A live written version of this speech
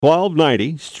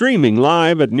1290, streaming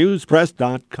live at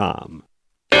newspress.com.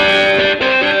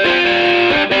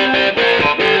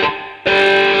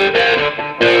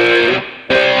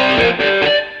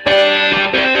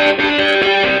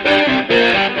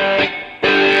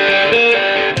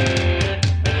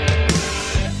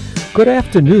 Good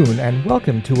afternoon, and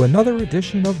welcome to another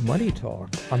edition of Money Talk.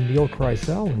 I'm Neil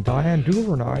Kreisel, and Diane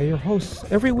Doover and I are your hosts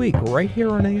every week right here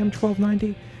on AM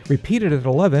 1290, repeated at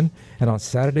 11, and on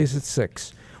Saturdays at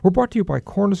 6. We're brought to you by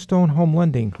Cornerstone Home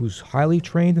Lending, whose highly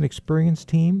trained and experienced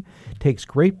team takes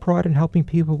great pride in helping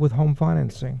people with home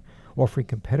financing, offering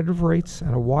competitive rates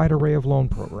and a wide array of loan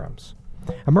programs.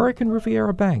 American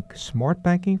Riviera Bank, smart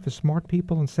banking for smart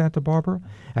people in Santa Barbara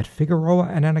at Figueroa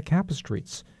and Anacapa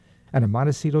Streets, and in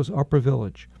Montecito's Upper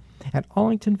Village. And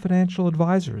Arlington Financial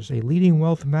Advisors, a leading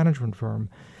wealth management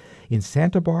firm in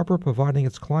Santa Barbara, providing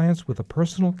its clients with the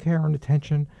personal care and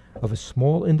attention of a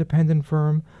small independent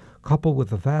firm, coupled with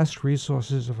the vast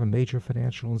resources of a major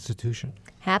financial institution.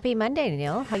 Happy Monday,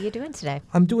 Neil. How are you doing today?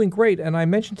 I'm doing great, and I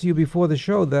mentioned to you before the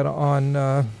show that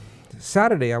on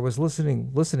Saturday I was watching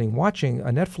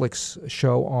a Netflix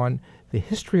show on the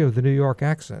history of the New York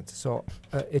accent. So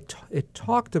it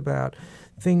talked about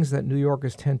things that New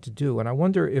Yorkers tend to do, and I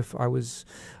wonder if I was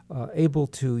able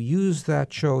to use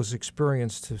that show's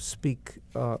experience to speak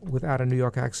without a New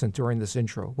York accent during this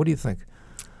intro. What do you think?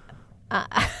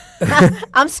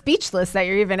 I'm speechless that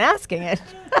you're even asking it.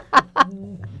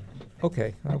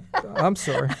 Okay, I'm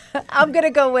sorry. I'm going to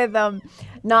go with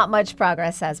not much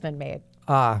progress has been made.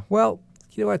 Well,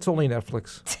 you know, it's only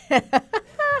Netflix.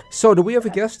 So do we have a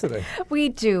guest today? We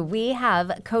do. We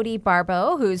have Cody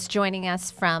Barbeau, who's joining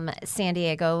us from San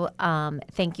Diego.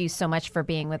 Thank you so much for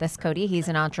being with us, Cody. He's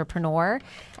an entrepreneur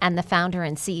and the founder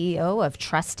and CEO of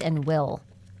Trust and Will.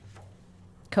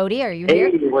 Cody, are you here?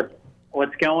 Hey,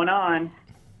 what's going on?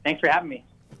 Thanks for having me.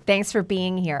 Thanks for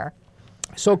being here.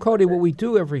 So, Cody, what we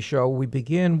do every show, we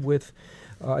begin with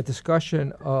a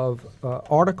discussion of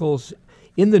articles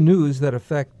in the news that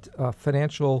affect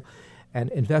financial and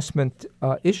investment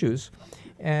issues.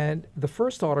 And the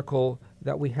first article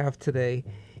that we have today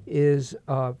is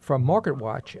from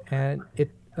MarketWatch, and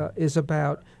it is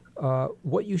about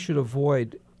what you should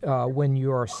avoid when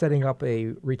you are setting up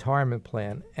a retirement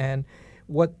plan. And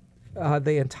what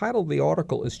they entitled the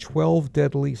article is 12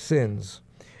 Deadly Sins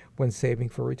when Saving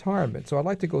for Retirement. So I'd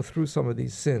like to go through some of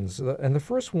these sins. And the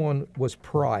first one was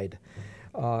pride,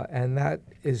 and that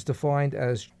is defined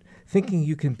as thinking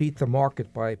you can beat the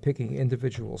market by picking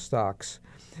individual stocks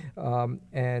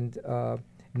and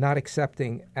not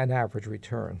accepting an average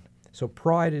return. So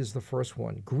pride is the first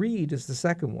one. Greed is the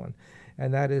second one,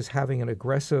 and that is having an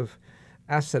aggressive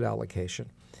asset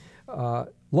allocation.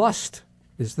 Lust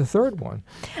is the third one.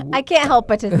 I can't help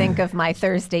but to think of my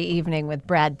Thursday evening with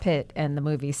Brad Pitt and the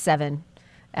movie Seven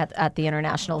at the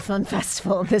International Film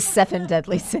Festival, the 7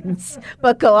 Deadly Sins.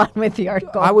 But go on with the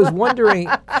article. I was wondering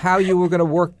how you were going to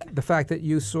work the fact that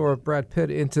you saw Brad Pitt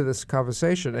into this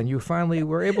conversation, and you finally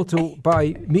were able to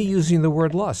by me using the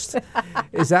word lust.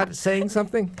 Is that saying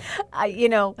something? I'm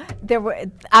going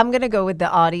to go with the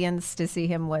audience to see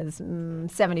him was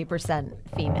 70%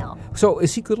 female. So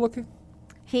is he good looking?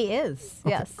 He is,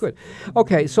 yes. Good.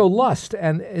 Okay, so lust,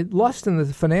 and lust in the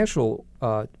financial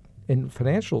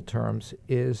terms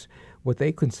is what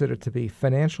they consider to be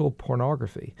financial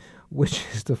pornography, which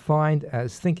is defined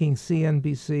as thinking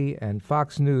CNBC and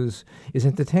Fox News is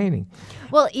entertaining.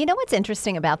 Well, you know what's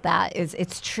interesting about that is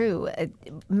it's true.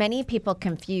 Many people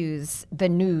confuse the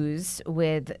news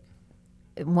with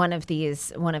one of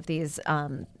these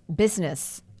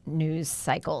business news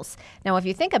cycles. Now, if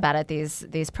you think about it,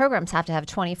 these programs have to have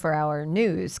 24-hour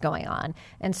news going on.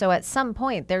 And so at some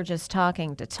point, they're just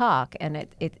talking to talk. And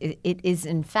it is,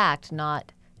 in fact,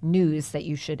 not news that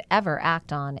you should ever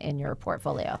act on in your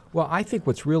portfolio. Well, I think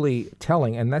what's really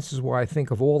telling, and this is why I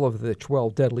think of all of the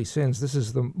 12 deadly sins, this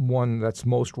is the one that's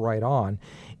most right on,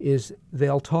 is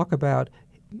they'll talk about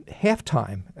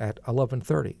halftime at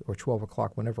 11:30 or 12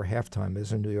 o'clock, whenever halftime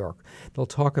is in New York. They'll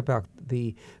talk about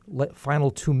the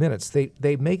final 2 minutes.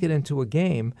 They make it into a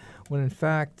game when, in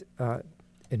fact,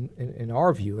 in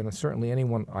our view, and certainly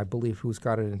anyone, I believe, who's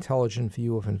got an intelligent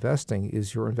view of investing,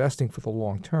 is you're investing for the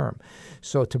long term.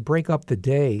 So to break up the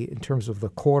day in terms of the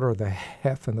quarter, the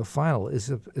half, and the final is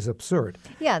absurd.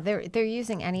 Yeah, they're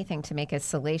using anything to make it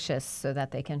salacious so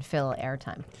that they can fill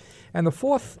airtime. And the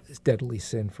fourth deadly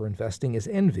sin for investing is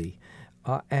envy.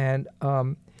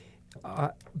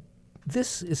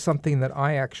 This is something that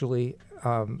I actually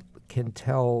can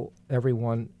tell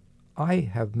everyone I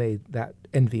have made that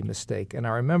envy mistake. And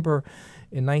I remember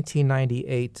in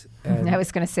 1998, and I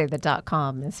was going to say the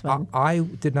 .com is when. I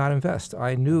did not invest.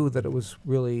 I knew that it was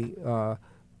really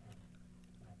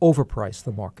overpriced,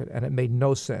 the market, and it made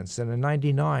no sense. And in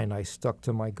 99, I stuck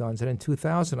to my guns. And in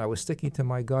 2000, I was sticking to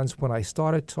my guns when I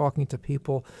started talking to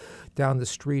people down the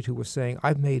street who were saying,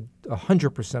 I've made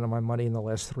 100% of my money in the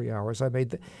last 3 hours.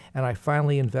 And I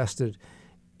finally invested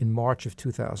in March of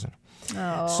 2000.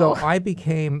 Oh. So I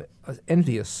became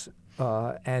envious,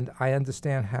 and I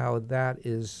understand how that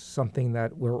is something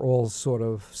that we're all sort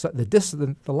of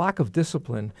the lack of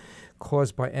discipline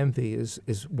caused by envy is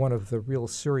one of the real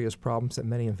serious problems that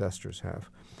many investors have.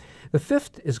 The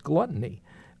fifth is gluttony,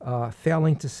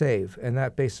 failing to save, and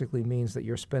that basically means that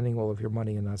you're spending all of your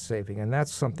money and not saving, and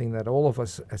that's something that all of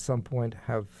us at some point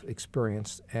have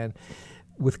experienced. And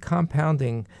with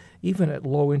compounding, even at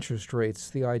low interest rates,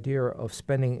 the idea of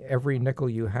spending every nickel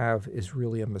you have is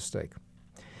really a mistake.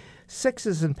 6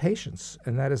 is impatience,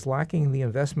 and that is lacking the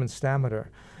investment stamina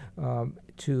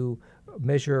to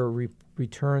measure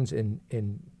returns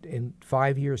in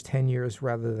 5 years, 10 years,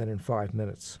 rather than in 5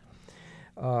 minutes.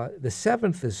 The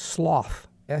 7th is sloth,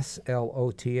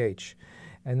 S-L-O-T-H,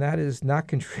 and that is not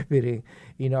contributing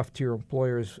enough to your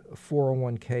employer's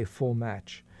 401k full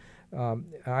match.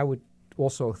 I would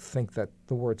also think that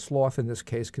the word sloth in this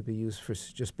case could be used for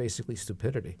just basically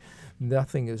stupidity.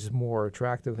 Nothing is more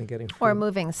attractive than getting free. Or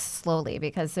moving slowly,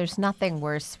 because there's nothing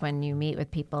worse when you meet with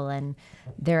people and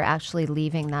they're actually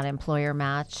leaving that employer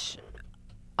match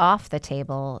off the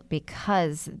table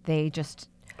because they just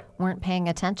weren't paying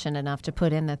attention enough to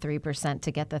put in the 3% to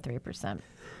get the 3%.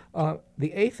 The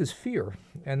 8th is fear,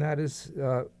 and that is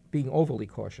being overly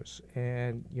cautious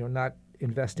and not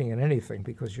investing in anything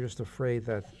because you're just afraid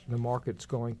that the market's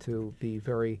going to be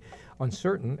very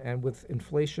uncertain. And with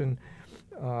inflation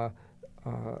at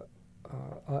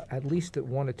least at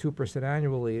 1 to 2%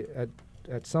 annually,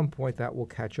 at some point that will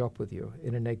catch up with you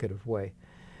in a negative way.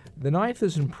 The 9th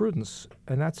is imprudence,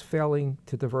 and that's failing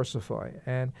to diversify.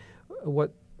 And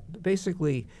what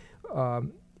basically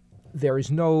there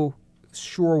is no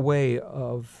sure way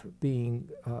of being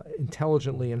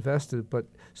intelligently invested, but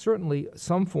certainly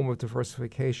some form of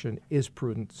diversification is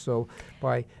prudent. So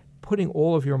by putting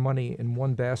all of your money in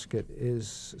one basket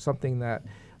is something that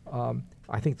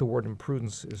I think the word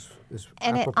imprudence is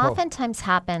and apropos. it oftentimes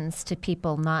happens to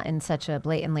people not in such a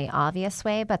blatantly obvious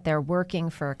way, but they're working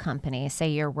for a company. Say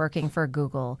you're working for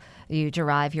Google, you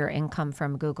derive your income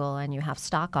from Google, and you have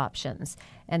stock options.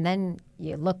 And then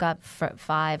you look up for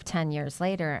 5-10 years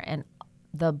later, and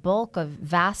the bulk of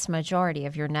vast majority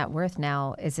of your net worth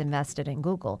now is invested in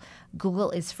Google.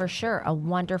 Google is for sure a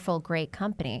wonderful, great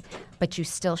company, but you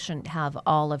still shouldn't have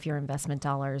all of your investment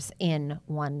dollars in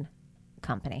one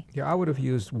company. Yeah, I would have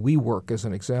used WeWork as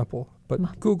an example,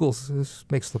 but Google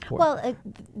makes the point. Well,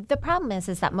 the problem is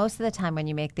that most of the time when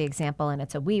you make the example and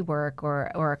it's a WeWork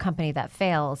or a company that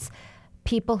fails,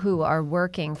 people who are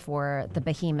working for the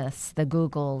behemoths, the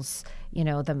Googles,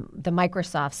 the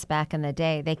Microsofts back in the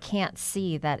day, they can't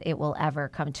see that it will ever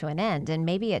come to an end. And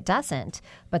maybe it doesn't,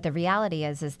 but the reality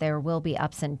is there will be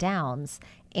ups and downs,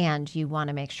 and you want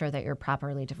to make sure that you're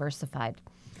properly diversified.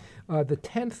 The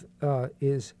 10th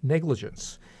is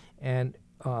negligence. And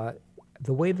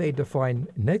the way they define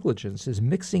negligence is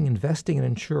mixing investing and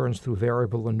insurance through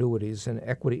variable annuities and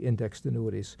equity indexed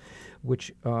annuities,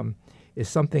 which is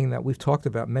something that we've talked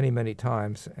about many, many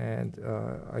times. And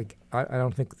I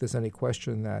don't think there's any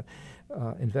question that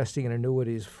investing in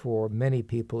annuities for many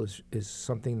people is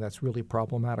something that's really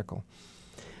problematical.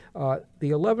 The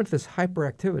 11th is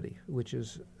hyperactivity, which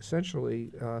is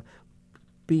essentially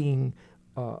being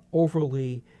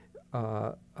overly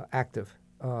active.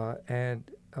 And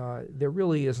there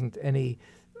really isn't any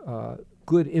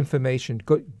good information,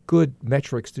 good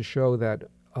metrics to show that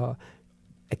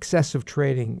excessive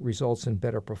trading results in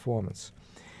better performance.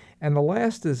 And the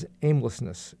last is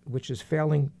aimlessness, which is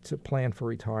failing to plan for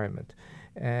retirement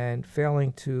and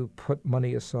failing to put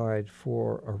money aside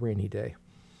for a rainy day,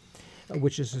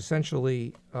 which is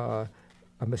essentially a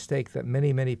mistake that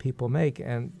many, many people make.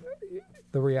 And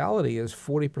the reality is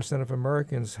 40% of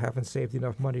Americans haven't saved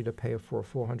enough money to pay for a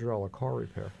 $400 car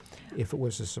repair if it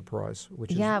was a surprise.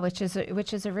 Which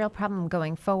is a real problem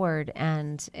going forward,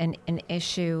 and an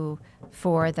issue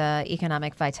for the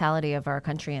economic vitality of our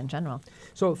country in general.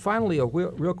 So finally, a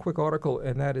real quick article,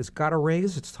 and that is, got a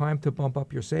raise? It's time to bump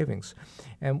up your savings.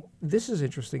 And this is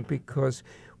interesting because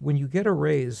when you get a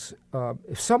raise,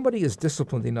 if somebody is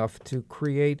disciplined enough to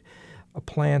create a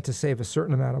plan to save a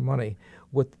certain amount of money,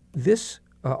 what this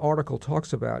article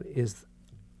talks about is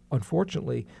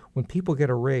unfortunately, when people get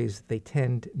a raise, they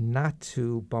tend not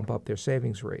to bump up their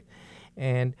savings rate.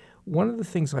 And one of the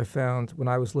things I found when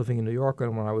I was living in New York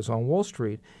and when I was on Wall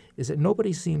Street is that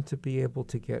nobody seemed to be able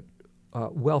to get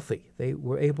wealthy. They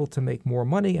were able to make more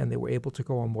money, and they were able to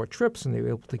go on more trips, and they were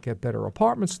able to get better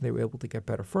apartments, and they were able to get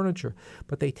better furniture.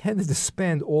 But they tended to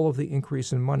spend all of the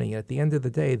increase in money. At the end of the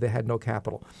day, they had no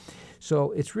capital.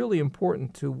 So it's really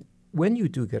important to, when you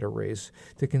do get a raise,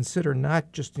 to consider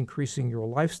not just increasing your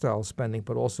lifestyle spending,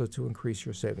 but also to increase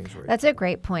your savings rate. That's a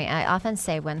great point. I often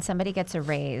say when somebody gets a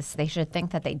raise, they should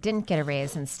think that they didn't get a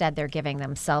raise. Instead, they're giving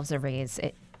themselves a raise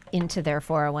into their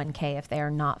 401k if they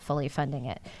are not fully funding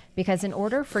it. Because in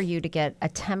order for you to get a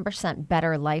 10%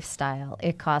 better lifestyle,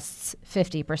 it costs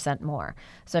 50% more.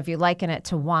 So if you liken it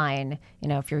to wine,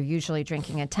 if you're usually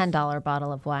drinking a $10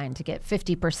 bottle of wine, to get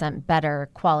 50% better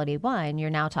quality wine, you're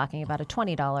now talking about a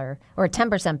 $20 or a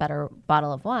 10% better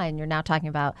bottle of wine, you're now talking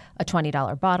about a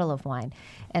 $20 bottle of wine.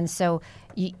 And so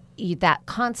that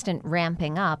constant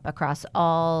ramping up across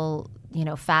all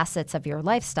facets of your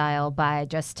lifestyle by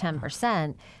just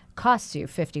 10% costs you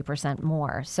 50%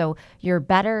 more. So you're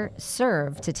better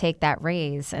served to take that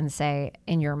raise and say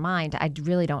in your mind, I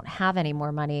really don't have any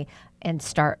more money, and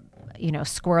start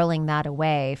squirreling that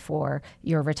away for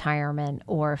your retirement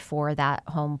or for that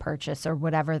home purchase or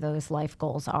whatever those life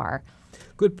goals are.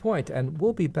 Good point. And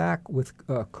we'll be back with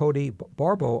Cody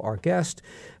Barbo, our guest.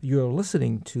 You're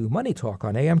listening to Money Talk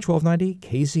on AM 1290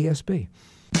 KZSB.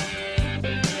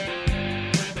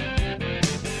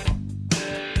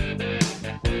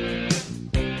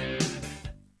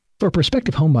 For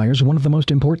prospective homebuyers, one of the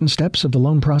most important steps of the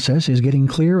loan process is getting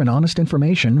clear and honest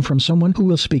information from someone who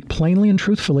will speak plainly and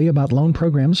truthfully about loan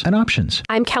programs and options.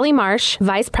 I'm Kelly Marsh,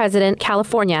 Vice President,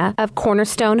 California of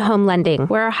Cornerstone Home Lending,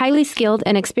 where our highly skilled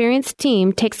and experienced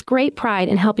team takes great pride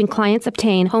in helping clients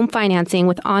obtain home financing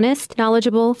with honest,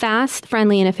 knowledgeable, fast,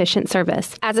 friendly, and efficient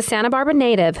service. As a Santa Barbara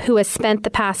native who has spent the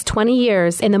past 20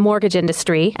 years in the mortgage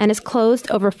industry and has closed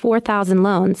over 4,000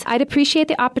 loans, I'd appreciate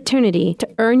the opportunity to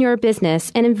earn your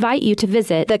business and invite you to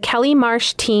visit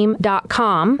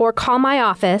thekellymarshteam.com or call my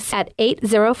office at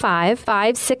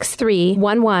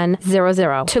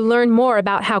 805-563-1100 to learn more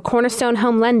about how Cornerstone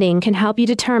Home Lending can help you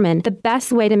determine the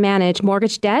best way to manage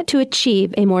mortgage debt to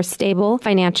achieve a more stable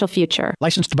financial future.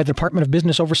 Licensed by the Department of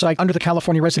Business Oversight under the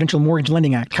California Residential Mortgage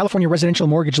Lending Act. California Residential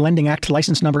Mortgage Lending Act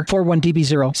license number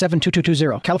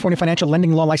 41DB0-72220. California Financial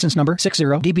Lending Law license number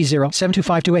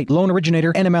 60DB0-72528. Loan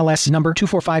originator NMLS number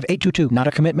 245822. Not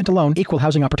a commitment to loan. Equal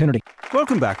housing opportunity.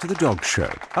 Welcome back to the Dog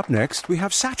Show. Up next, we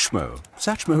have Satchmo.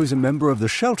 Satchmo is a member of the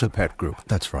Shelter Pet Group.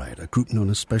 That's right, a group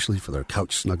known especially for their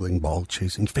couch-snuggling,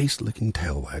 ball-chasing, face-licking,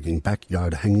 tail-wagging,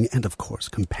 backyard-hanging, and, of course,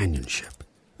 companionship.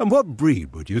 And what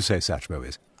breed would you say Satchmo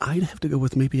is? I'd have to go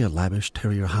with maybe a lavish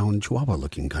terrier-hound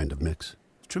chihuahua-looking kind of mix.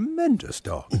 Tremendous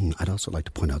dog. I'd also like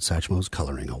to point out Satchmo's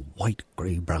coloring, a white,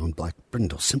 gray, brown, black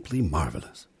brindle, simply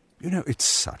marvelous. It's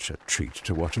such a treat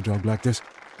to watch a dog like this.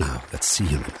 Now, let's see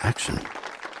him in action.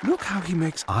 Look how he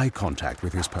makes eye contact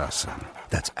with his person.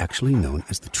 That's actually known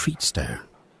as the treat stare.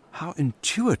 How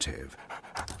intuitive.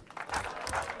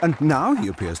 And now he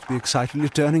appears to be excitedly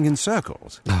turning in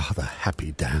circles. Ah, the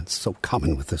happy dance, so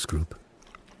common with this group.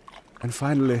 And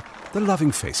finally, the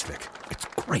loving face lick. It's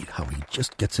great how he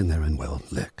just gets in there and, well,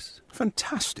 licks.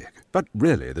 Fantastic. But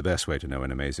really, the best way to know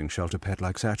an amazing shelter pet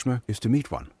like Satchmo is to meet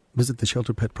one. Visit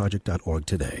theshelterpetproject.org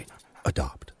today.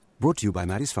 Adopt. Brought to you by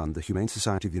Maddie's Fund, the Humane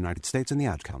Society of the United States, and the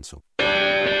Ad Council.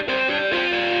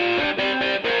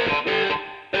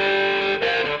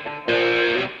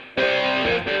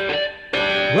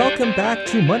 Welcome back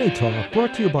to Money Talk,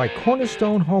 brought to you by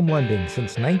Cornerstone Home Lending.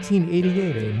 Since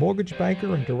 1988, a mortgage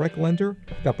banker and direct lender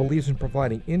that believes in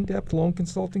providing in-depth loan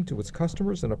consulting to its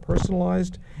customers in a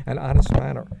personalized and honest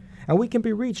manner. And we can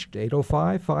be reached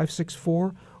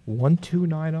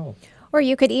 805-564-1290. Or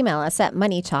you could email us at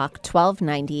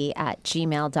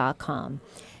moneytalk1290@gmail.com.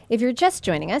 If you're just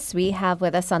joining us, we have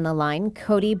with us on the line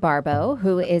Cody Barbo,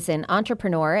 who is an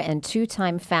entrepreneur and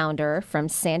two-time founder from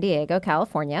San Diego,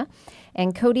 California.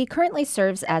 And Cody currently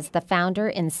serves as the founder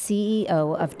and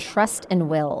CEO of Trust and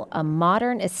Will, a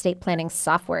modern estate planning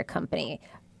software company.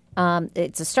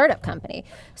 It's a startup company.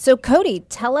 So Cody,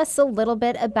 tell us a little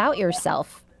bit about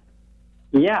yourself.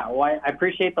 Yeah, well, I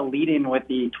appreciate the lead-in with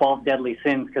the 12 deadly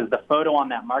sins, because the photo on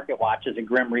that market watch is a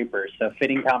Grim Reaper, so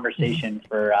fitting conversation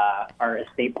for our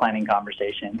estate planning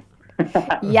conversation.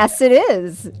 Yes, it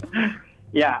is.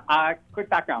 Yeah, quick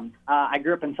background. I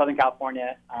grew up in Southern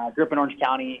California, grew up in Orange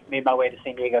County, made my way to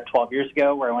San Diego 12 years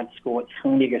ago, where I went to school at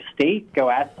San Diego State. Go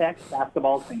Aztecs,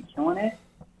 basketball's been killing it.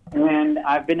 And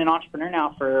I've been an entrepreneur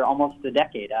now for almost a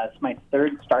decade. It's my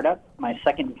third startup, my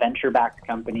second venture-backed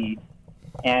company.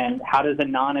 And how does a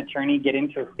non-attorney get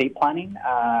into estate planning?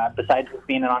 Besides just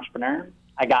being an entrepreneur,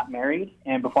 I got married,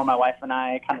 and before my wife and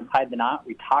I kind of tied the knot,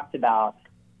 we talked about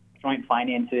joint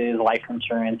finances, life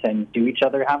insurance, and do each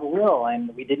other have a will?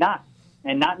 And we did not.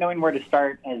 And not knowing where to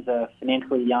start as a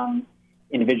financially young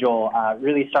individual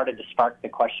really started to spark the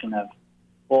question of,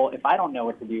 well, if I don't know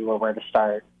what to do or where to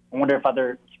start, I wonder if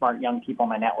other smart young people in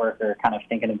my network are kind of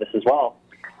thinking of this as well.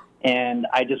 And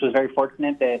I just was very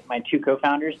fortunate that my two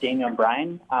co-founders, Daniel and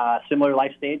Brian, similar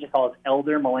life stage, I call us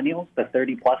elder millennials, the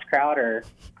 30-plus crowd, are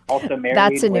also married.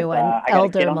 That's a new one,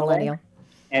 elder millennial.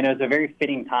 And it was a very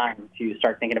fitting time to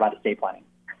start thinking about estate planning.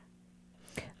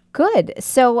 Good.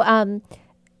 So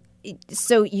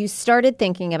you started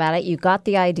thinking about it. You got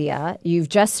the idea. You've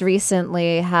just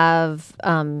recently have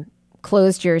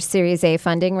closed your Series A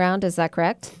funding round. Is that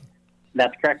correct?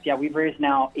 That's correct. Yeah, we've raised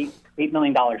now $8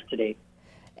 million to date.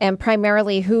 And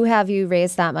primarily, who have you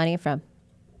raised that money from?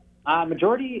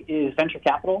 Majority is venture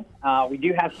capital. We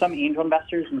do have some angel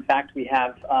investors. In fact, we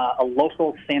have a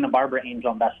local Santa Barbara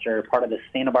angel investor, part of the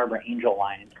Santa Barbara Angel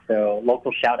Alliance. So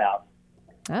local shout out.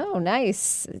 Oh,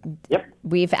 nice. Yep.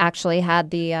 We've actually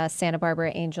had the Santa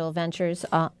Barbara Angel Ventures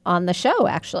on the show,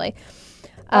 actually.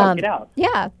 Get out.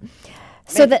 Yeah.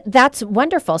 So that's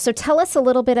wonderful. So tell us a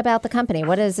little bit about the company.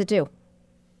 What does it do?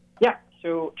 Yeah.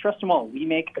 So Trust & Will, we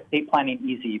make estate planning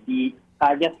easy.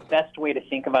 I guess the best way to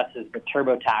think of us is the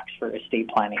TurboTax for estate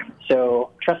planning.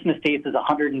 So Trust and Estates is a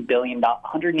 $180 billion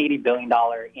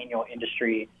annual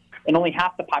industry, and only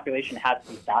half the population has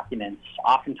these documents.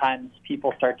 Oftentimes,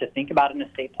 people start to think about an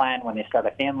estate plan when they start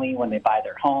a family, when they buy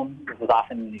their home. This is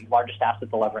often the largest asset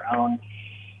they'll ever own.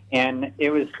 And it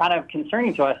was kind of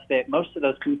concerning to us that most of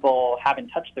those people haven't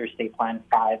touched their estate plan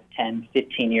 5, 10,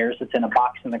 15 years. It's in a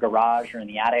box in the garage or in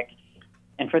the attic.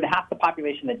 And for the half the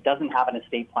population that doesn't have an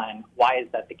estate plan, why is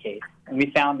that the case? And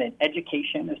we found that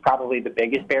education is probably the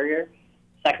biggest barrier.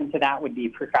 Second to that would be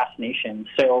procrastination.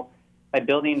 So by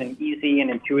building an easy and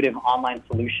intuitive online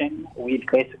solution, we've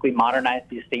basically modernized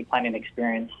the estate planning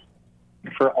experience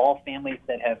for all families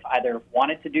that have either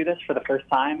wanted to do this for the first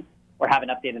time or haven't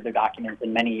updated their documents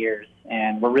in many years.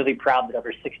 And we're really proud that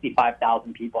over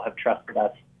 65,000 people have trusted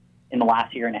us in the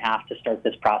last year and a half to start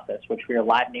this process, which we are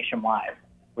live nationwide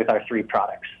with our 3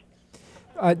 products.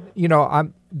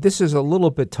 This is a little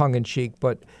bit tongue-in-cheek,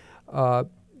 but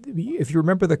if you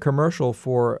remember the commercial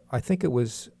for, I think it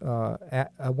was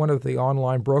at one of the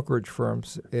online brokerage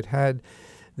firms, it had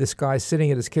this guy sitting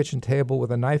at his kitchen table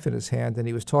with a knife in his hand, and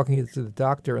he was talking to the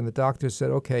doctor, and the doctor said,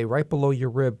 okay, right below your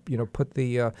rib, put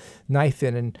the knife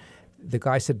in, and the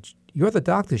guy said, you're the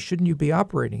doctor, shouldn't you be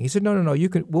operating? He said, no, you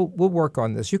can. We'll work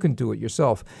on this. You can do it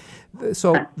yourself.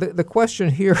 So the question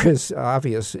here is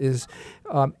obvious: is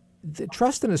the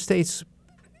trust and estates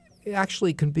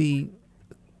actually can be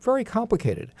very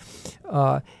complicated.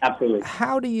 Absolutely.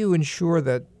 How do you ensure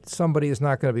that somebody is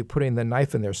not going to be putting the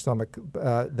knife in their stomach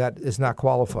that is not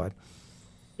qualified?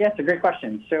 Yeah, it's a great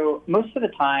question. So most of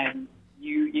the time,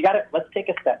 you got to, let's take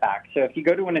a step back. So if you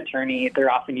go to an attorney,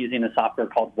 they're often using a software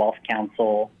called Wealth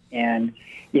Counsel. And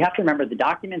you have to remember the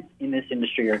documents in this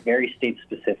industry are very state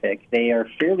specific. They are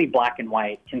fairly black and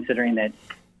white, considering that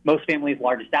most families'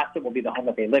 largest asset will be the home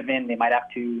that they live in. They might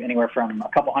have to anywhere from a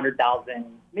couple $100,000,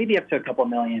 maybe up to a couple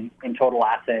million in total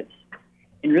assets.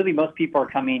 And really most people are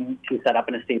coming to set up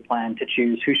an estate plan to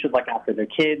choose who should look after their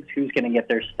kids, who's going to get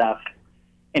their stuff.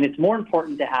 And it's more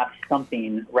important to have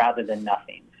something rather than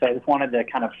nothing. So I just wanted to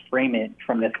kind of frame it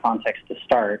from this context to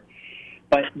start.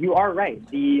 But you are right.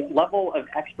 The level of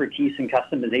expertise and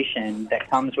customization that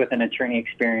comes with an attorney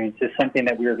experience is something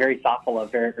that we were very thoughtful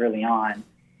of very early on.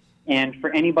 And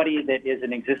for anybody that is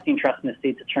an existing trust and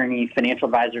estates attorney, financial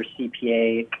advisor,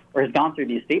 CPA, or has gone through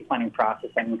the estate planning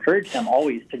process, I encourage them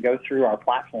always to go through our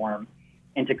platform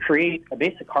and to create a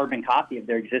basic carbon copy of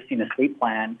their existing estate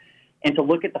plan and to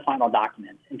look at the final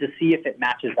documents and to see if it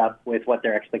matches up with what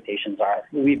their expectations are.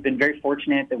 We've been very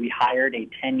fortunate that we hired a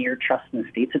 10-year trust and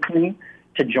estates attorney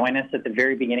to join us at the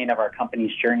very beginning of our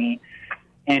company's journey.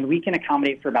 And we can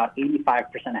accommodate for about 85%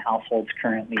 of households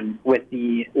currently with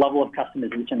the level of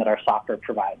customization that our software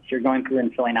provides. You're going through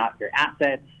and filling out your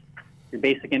assets, your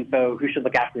basic info, who should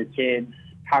look after your kids,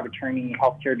 power of attorney,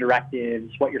 healthcare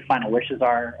directives, what your final wishes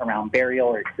are around burial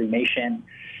or cremation.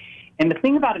 And the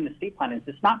thing about an estate plan is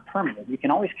it's not permanent. You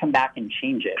can always come back and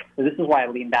change it. So this is why I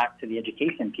lean back to the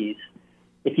education piece.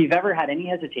 If you've ever had any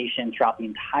hesitation throughout the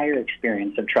entire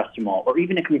experience of Trust & Will, or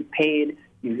even if you've paid,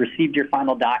 you've received your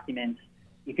final documents,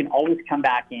 you can always come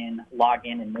back in, log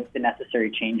in, and make the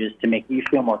necessary changes to make you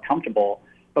feel more comfortable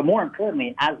But more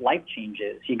importantly, as life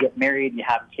changes, you get married, you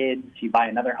have kids, you buy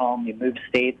another home, you move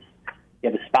states, you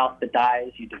have a spouse that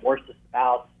dies, you divorce the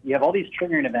spouse. You have all these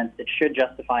triggering events that should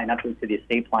justify an update to the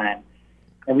estate plan.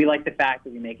 And we like the fact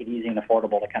that we make it easy and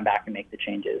affordable to come back and make the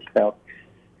changes. So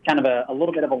kind of a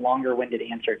little bit of a longer-winded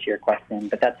answer to your question,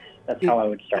 but that's how I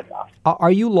would start it off.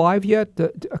 Are you live yet?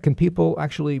 Can people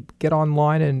actually get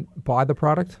online and buy the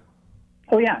product?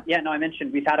 Oh, yeah. Yeah, no, I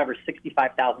mentioned we've had over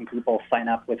 65,000 people sign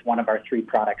up with one of our 3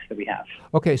 products that we have.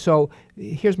 Okay, so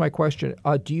here's my question.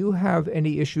 Do you have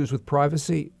any issues with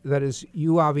privacy? That is,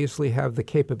 you obviously have the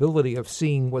capability of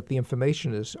seeing what the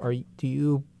information is. Do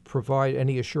you provide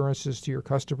any assurances to your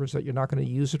customers that you're not going to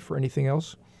use it for anything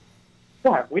else?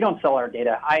 Yeah, we don't sell our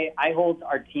data. I hold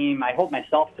our team, I hold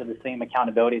myself to the same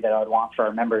accountability that I would want for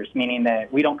our members, meaning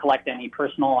that we don't collect any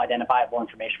personal identifiable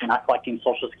information. We're not collecting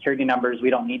Social Security numbers. We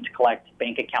don't need to collect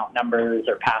bank account numbers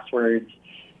or passwords.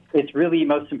 It's really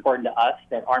most important to us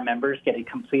that our members get a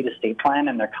complete estate plan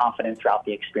and they're confident throughout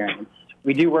the experience.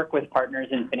 We do work with partners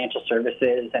in financial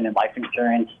services and in life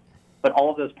insurance, but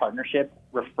all of those partnership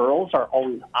referrals are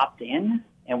always opt-in,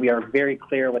 and we are very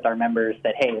clear with our members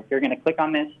that, hey, if you're going to click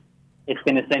on this, it's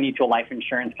going to send you to a life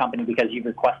insurance company because you've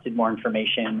requested more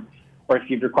information, or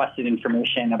if you've requested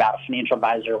information about a financial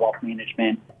advisor or wealth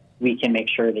management, we can make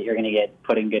sure that you're going to get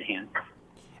put in good hands.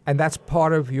 And that's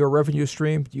part of your revenue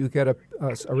stream? Do you get a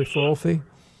referral fee?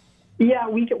 Yeah,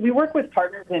 we work with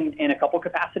partners in a couple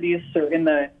capacities. So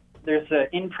there's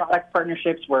in-product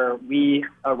partnerships where we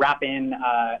wrap in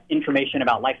information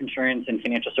about life insurance and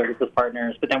financial services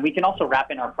partners, but then we can also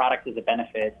wrap in our product as a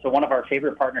benefit. So one of our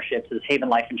favorite partnerships is Haven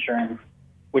Life Insurance,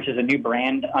 which is a new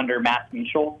brand under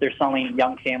MassMutual. They're selling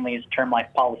young families term life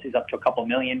policies up to a couple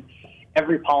million.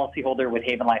 Every policyholder with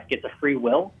Haven Life gets a free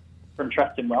will from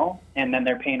Trust and Will, and then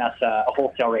they're paying us a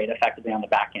wholesale rate effectively on the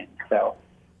back end. So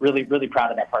really, really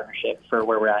proud of that partnership for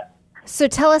where we're at. So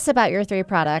tell us about your 3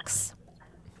 products.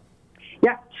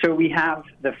 Yeah, so we have,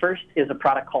 the first is a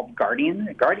product called Guardian.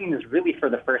 Guardian is really for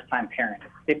the first-time parent.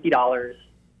 It's $50.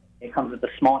 It comes with a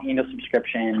small annual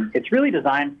subscription. It's really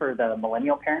designed for the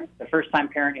millennial parent, the first-time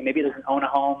parent who maybe doesn't own a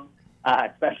home,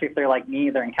 especially if they're like me,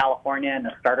 they're in California, and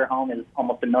the starter home is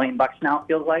almost $1 million now, it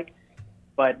feels like.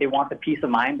 But they want the peace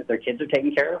of mind that their kids are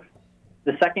taken care of.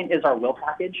 The second is our will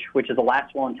package, which is a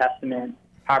last will and testament,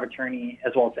 power of attorney,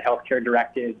 as well as the healthcare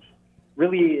directives.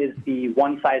 Really is the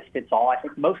one-size-fits-all. I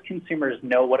think most consumers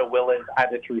know what a will is,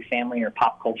 either through family or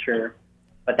pop culture.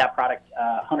 But that product,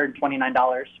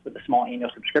 $129 with a small annual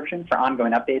subscription for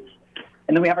ongoing updates.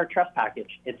 And then we have our trust package.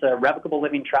 It's a revocable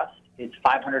living trust. It's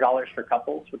 $500 for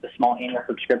couples with a small annual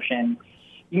subscription.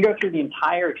 You can go through the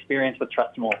entire experience with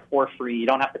Trust and Will for free. You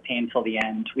don't have to pay until the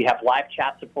end. We have live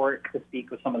chat support to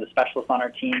speak with some of the specialists on our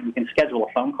team. You can schedule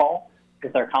a phone call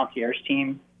with our concierge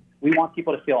team. We want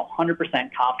people to feel 100%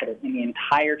 confident in the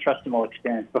entire Trust and Will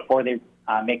experience before they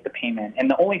make the payment. And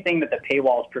the only thing that the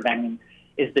paywall is preventing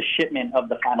is the shipment of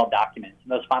the final documents.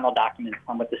 And those final documents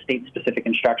come with the state-specific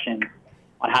instructions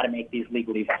on how to make these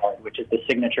legally valid, which is the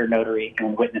signature, notary,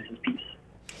 and witness's piece.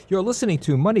 You're listening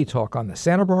to Money Talk on the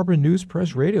Santa Barbara News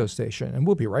Press radio station, and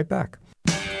we'll be right back.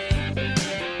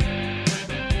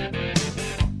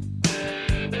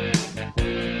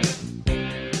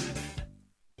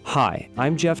 Hi,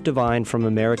 I'm Jeff Devine from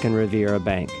American Riviera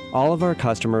Bank. All of our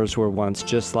customers were once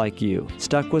just like you,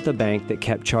 stuck with a bank that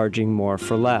kept charging more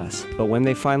for less. But when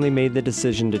they finally made the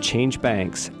decision to change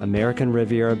banks, American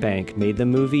Riviera Bank made the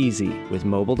move easy with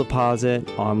mobile deposit,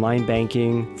 online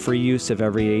banking, free use of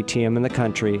every ATM in the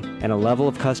country, and a level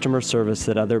of customer service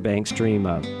that other banks dream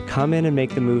of. Come in and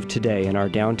make the move today in our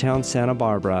downtown Santa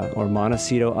Barbara or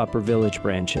Montecito Upper Village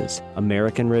branches.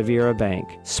 American Riviera Bank,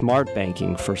 smart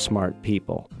banking for smart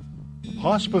people.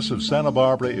 Hospice of Santa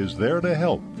Barbara is there to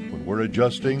help when we're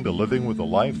adjusting to living with a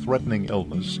life-threatening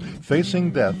illness,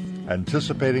 facing death,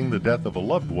 anticipating the death of a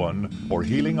loved one, or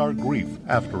healing our grief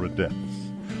after a death.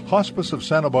 Hospice of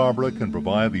Santa Barbara can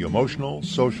provide the emotional,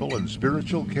 social, and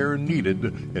spiritual care needed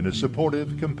in a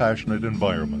supportive, compassionate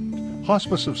environment.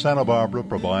 Hospice of Santa Barbara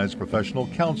provides professional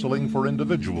counseling for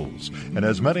individuals and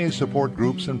has many support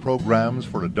groups and programs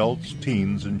for adults,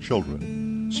 teens, and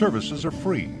children. Services are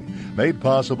free, made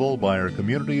possible by our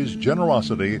community's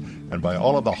generosity and by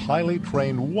all of the highly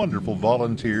trained, wonderful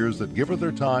volunteers that give of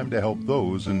their time to help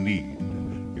those in need.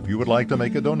 If you would like to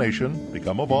make a donation,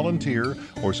 become a volunteer,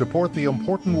 or support the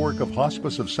important work of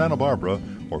Hospice of Santa Barbara,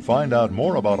 or find out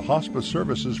more about hospice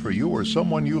services for you or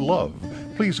someone you love,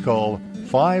 please call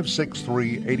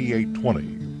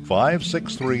 563-8820,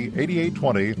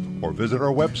 563-8820, or visit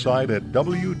our website at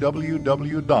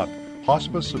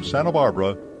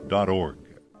www.hospiceofsantabarbara.org.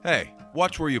 Hey,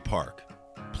 watch where you park.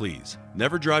 Please,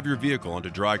 never drive your vehicle onto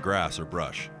dry grass or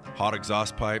brush. Hot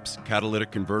exhaust pipes,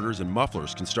 catalytic converters, and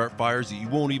mufflers can start fires that you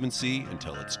won't even see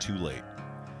until it's too late.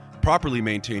 Properly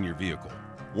maintain your vehicle.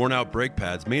 Worn-out brake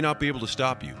pads may not be able to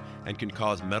stop you and can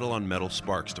cause metal-on-metal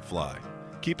sparks to fly.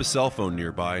 Keep a cell phone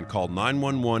nearby and call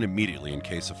 911 immediately in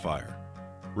case of fire.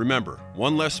 Remember,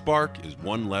 one less spark is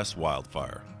one less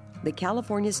wildfire. The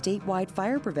California Statewide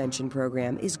Fire Prevention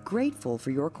Program is grateful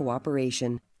for your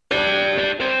cooperation.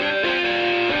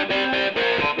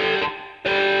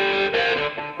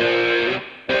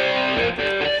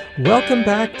 Welcome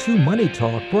back to Money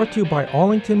Talk, brought to you by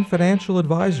Arlington Financial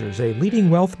Advisors, a leading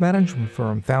wealth management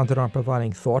firm founded on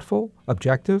providing thoughtful,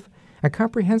 objective, and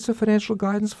comprehensive financial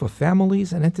guidance for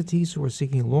families and entities who are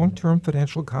seeking long-term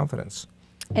financial confidence.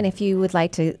 And if you would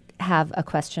like to have a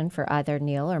question for either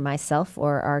Neil or myself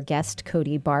or our guest,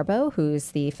 Cody Barbo,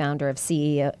 who's the founder of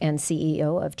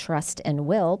CEO of Trust and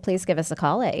Will, please give us a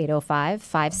call at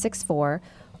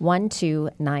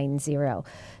 805-564-1290.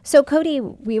 So, Cody,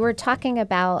 we were talking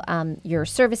about your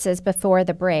services before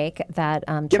the break that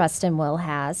Trust and Will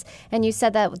has, and you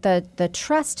said that the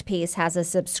trust piece has a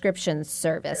subscription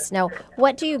service. Now,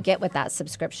 what do you get with that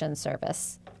subscription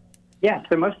service? Yeah,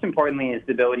 so most importantly is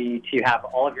the ability to have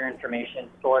all of your information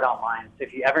stored online. So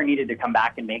if you ever needed to come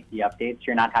back and make the updates,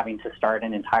 you're not having to start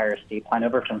an entire estate plan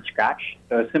over from scratch.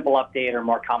 So a simple update or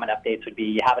more common updates would be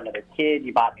you have another kid,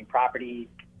 you bought new property,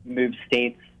 you moved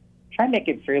states. Try and make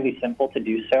it fairly simple to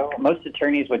do so. Most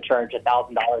attorneys would charge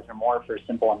 $1,000 or more for a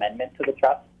simple amendment to the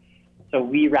trust. So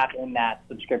we wrap in that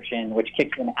subscription, which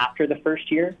kicks in after the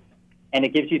first year. And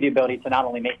it gives you the ability to not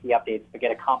only make the updates, but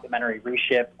get a complimentary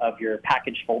reship of your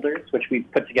package folders, which we've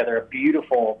put together a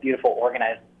beautiful, beautiful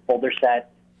organized folder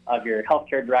set of your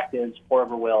healthcare directives,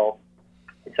 pour-over will,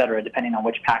 et cetera, depending on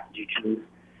which package you choose.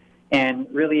 And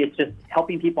really, it's just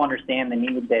helping people understand the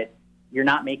need that you're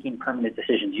not making permanent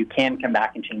decisions. You can come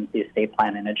back and change the estate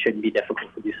plan, and it shouldn't be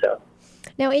difficult to do so.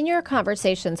 Now, in your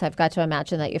conversations, I've got to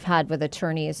imagine that you've had with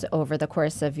attorneys over the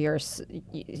course of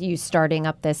you starting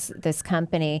up this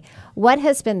company. What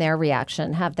has been their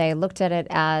reaction? Have they looked at it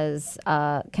as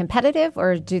competitive,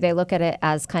 or do they look at it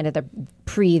as kind of the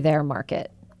their market?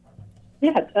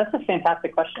 Yeah, that's a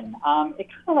fantastic question. It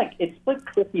splits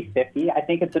 50-50. I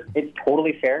think it's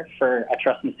totally fair for a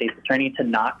trust and estates attorney to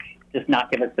not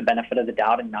give us the benefit of the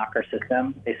doubt and knock our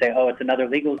system. They say, oh, it's another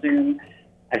LegalZoom.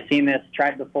 I've seen this,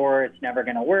 tried before, it's never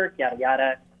going to work, yada,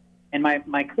 yada. And my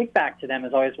kickback to them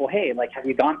is always, well, hey, have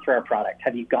you gone through our product?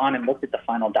 Have you gone and looked at the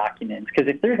final documents? Because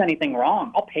if there's anything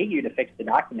wrong, I'll pay you to fix the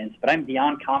documents, but I'm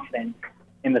beyond confident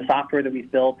in the software that we've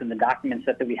built and the document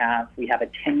set that we have. We have a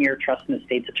 10-year trust and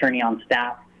estates attorney on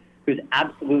staff who's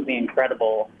absolutely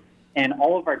incredible. And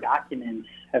all of our documents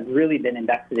have really been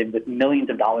invested in with millions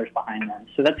of dollars behind them.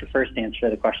 So that's the first answer to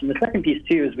the question. The second piece,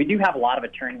 too, is we do have a lot of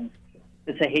attorneys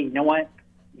that say, hey, you know what?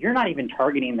 You're not even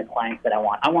targeting the clients that I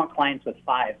want. I want clients with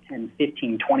 5, 10,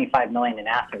 15, 25 million in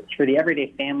assets. For the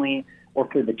everyday family or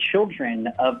for the children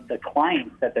of the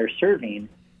clients that they're serving,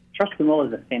 Trust and Will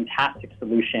is a fantastic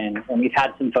solution, and we've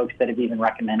had some folks that have even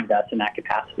recommended us in that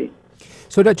capacity.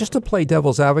 So just to play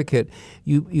devil's advocate,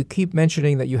 you keep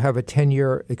mentioning that you have a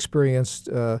 10-year experienced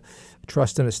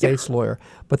trust and estates lawyer,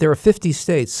 but there are 50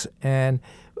 states, and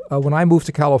when I moved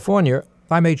to California,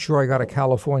 I made sure I got a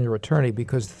California attorney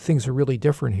because things are really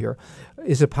different here.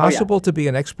 Is it possible to be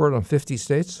an expert on 50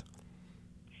 states?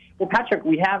 Well, Patrick,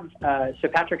 we have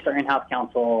Patrick's our in-house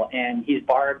counsel, and he's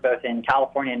barred both in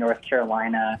California and North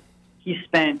Carolina. We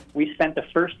spent the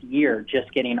first year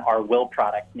just getting our will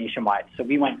product nationwide. So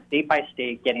we went state by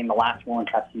state, getting the last will and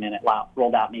testament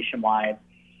rolled out nationwide.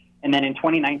 And then in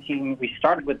 2019, we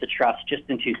started with the trust just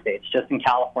in 2 states, just in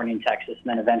California and Texas, and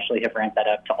then eventually have ramped that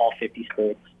up to all 50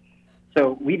 states.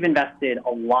 So we've invested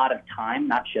a lot of time,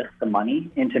 not just the money,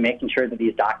 into making sure that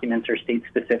these documents are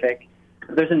state-specific.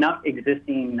 There's enough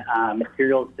existing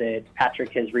materials that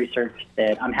Patrick has researched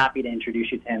that I'm happy to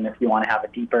introduce you to him if you want to have a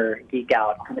deeper geek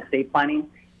out on estate planning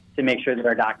to make sure that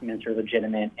our documents are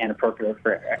legitimate and appropriate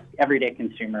for everyday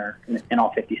consumer in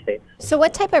all 50 states. So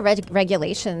what type of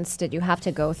regulations did you have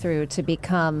to go through to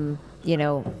become,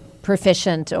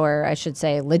 proficient, or I should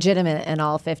say legitimate in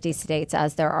all 50 states,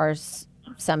 as there are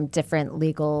some different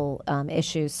legal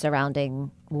issues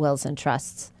surrounding wills and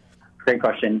trusts? Great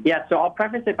question. Yeah, so I'll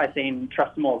preface it by saying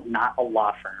Trust and Will is not a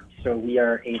law firm. So we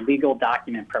are a legal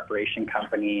document preparation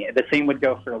company. The same would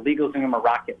go for a LegalZoom or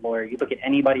Rocket Lawyer. You look at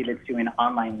anybody that's doing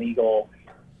online legal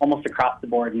almost across the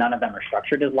board, none of them are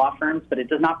structured as law firms, but it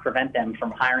does not prevent them from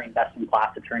hiring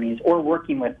best-in-class attorneys or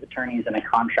working with attorneys in a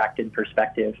contracted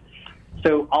perspective.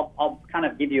 So I'll kind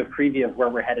of give you a preview of where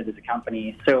we're headed as a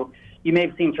company. So you may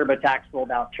have seen TurboTax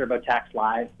rolled out TurboTax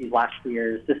Live these last 2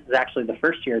 years. This is actually the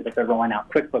first year that they're rolling out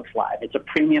QuickBooks Live. It's a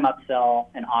premium upsell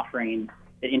and offering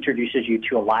that introduces you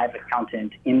to a live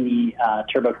accountant in the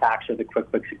TurboTax or the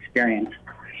QuickBooks experience.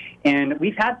 And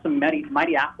we've had some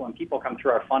mighty affluent people come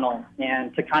through our funnel,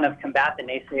 and to kind of combat the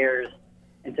naysayers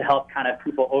and to help kind of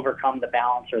people overcome the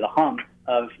balance or the hump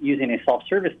of using a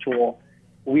self-service tool,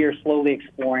 we are slowly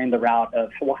exploring the route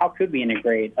of, well, how could we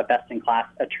integrate a best-in-class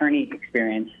attorney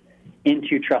experience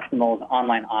into Trust & Will's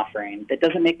online offering that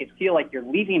doesn't make it feel like you're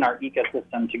leaving our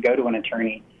ecosystem to go to an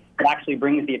attorney, but actually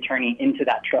brings the attorney into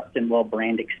that Trust & Will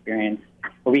brand experience,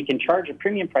 where we can charge a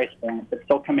premium price point but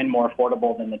still come in more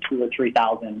affordable than the $2,000 or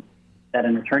 $3,000 that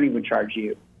an attorney would charge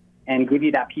you, and give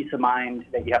you that peace of mind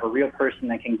that you have a real person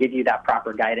that can give you that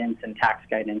proper guidance and tax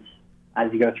guidance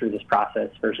as you go through this process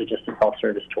versus just a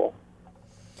self-service tool.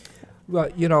 Well,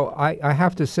 I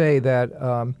have to say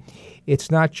that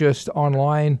it's not just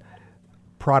online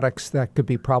products that could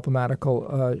be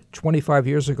problematical. 25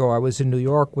 years ago, I was in New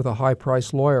York with a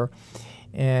high-priced lawyer,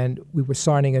 and we were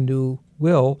signing a new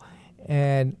will,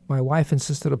 and my wife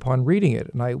insisted upon reading it,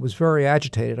 and I was very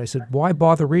agitated. I said, why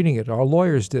bother reading it? Our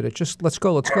lawyers did it. Just let's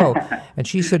go. And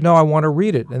she said, no, I want to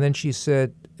read it. And then she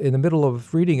said, in the middle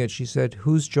of reading it, she said,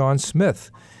 who's John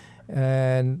Smith?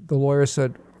 And the lawyer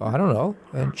said, I don't know.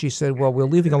 And she said, well, we're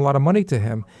leaving a lot of money to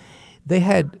him. They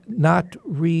had not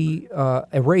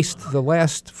erased the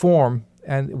last form,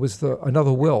 and it was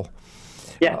another will.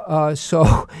 Yeah.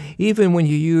 So even when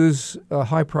you use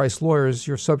high-priced lawyers,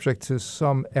 you're subject to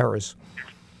some errors.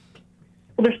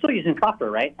 Well, they're still using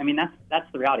software, right? I mean,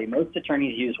 that's the reality. Most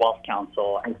attorneys use Wealth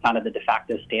Counsel as kind of the de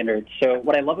facto standard. So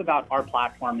what I love about our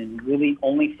platform and really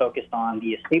only focused on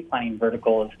the estate planning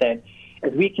vertical is that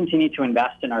as we continue to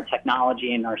invest in our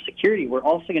technology and our security, we're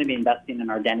also going to be investing in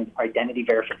our identity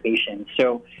verification.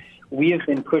 So we have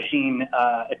been pushing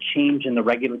a change in the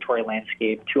regulatory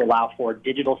landscape to allow for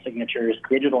digital signatures,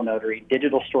 digital notary,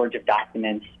 digital storage of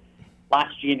documents.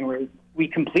 Last January, we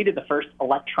completed the first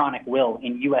electronic will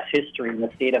in U.S. history in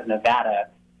the state of Nevada,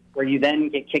 where you then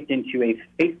get kicked into a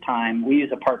FaceTime. We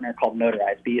use a partner called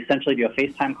Notarize. We essentially do a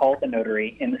FaceTime call with the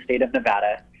notary in the state of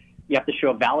Nevada. You have to show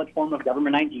a valid form of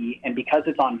government ID, and because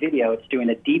it's on video, it's doing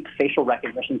a deep facial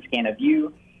recognition scan of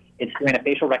you. It's doing a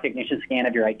facial recognition scan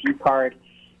of your ID card.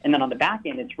 And then on the back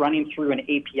end, it's running through an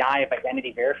API of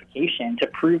identity verification to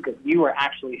prove that you are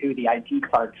actually who the ID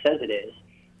card says it is.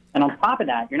 And on top of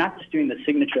that, you're not just doing the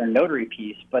signature and notary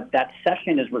piece, but that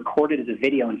session is recorded as a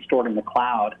video and stored in the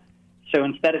cloud. So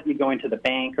instead of you going to the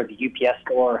bank or the UPS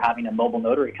store or having a mobile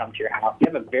notary come to your house,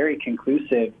 you have a very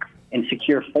conclusive and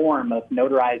secure form of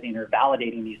notarizing or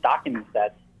validating these document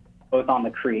sets, both on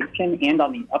the creation and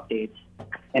on the updates.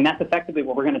 And that's effectively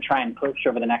what we're going to try and push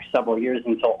over the next several years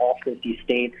until all 50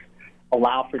 states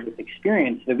allow for this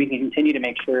experience, so that we can continue to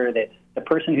make sure that the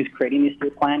person who's creating the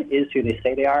estate plan is who they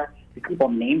say they are, the people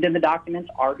named in the documents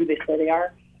are who they say they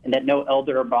are, and that no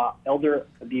elder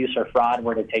abuse or fraud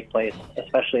were to take place,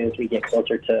 especially as we get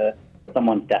closer to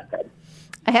someone's deathbed.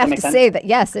 I have to say that,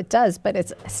 yes, it does, but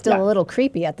it's still a little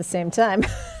creepy at the same time.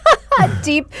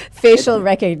 Deep facial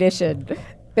recognition.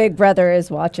 Big Brother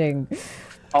is watching.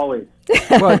 Always.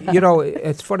 Well,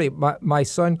 it's funny. My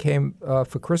son came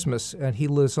for Christmas, and he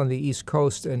lives on the East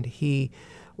Coast, and he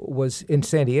was in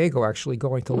San Diego, actually,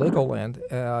 going to Legoland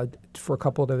for a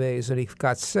couple of days, and he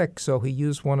got sick, so he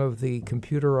used one of the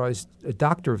computerized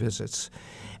doctor visits.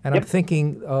 And I'm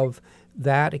thinking of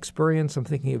that experience. I'm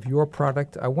thinking of your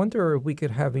product. I wonder if we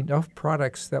could have enough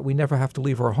products that we never have to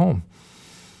leave our home.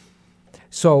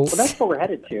 So that's what we're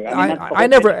headed to. I'm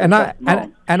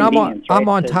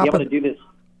on top of this.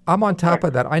 I'm on top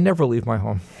of that. I never leave my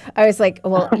home. I was like,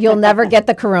 well, you'll never get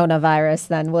the coronavirus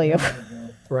then, will you?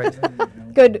 Right.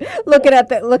 Good. Looking at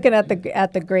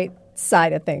the great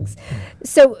side of things.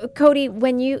 So, Cody,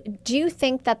 do you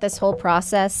think that this whole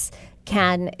process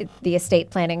the estate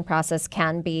planning process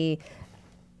can be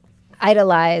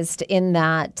idealized in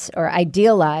that, or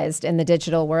idealized in the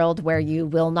digital world, where you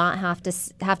will not have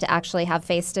to actually have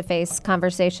face-to-face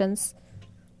conversations?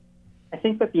 I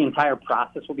think that the entire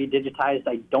process will be digitized.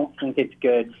 I don't think it's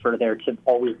good for there to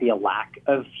always be a lack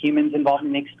of humans involved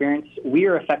in the experience. We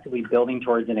are effectively building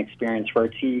towards an experience where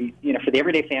it's, for the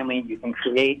everyday family, you can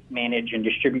create, manage, and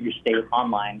distribute your estate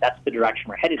online. That's the direction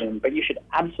we're headed in. But you should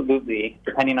absolutely,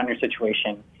 depending on your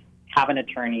situation, have an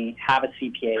attorney, have a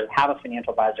CPA, have a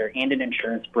financial advisor, and an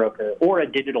insurance broker, or a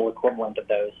digital equivalent of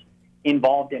those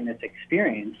involved in this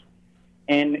experience.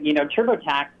 And,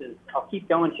 TurboTax I'll keep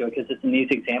going to it because it's an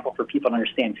easy example for people to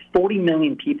understand. 40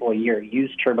 million people a year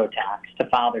use TurboTax to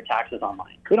file their taxes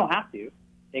online. We don't have to.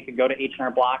 They could go to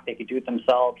H&R Block. They could do it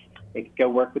themselves. They could go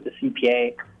work with the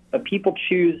CPA. But people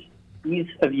choose ease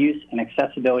of use and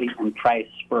accessibility and price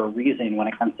for a reason when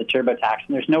it comes to TurboTax.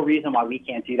 And there's no reason why we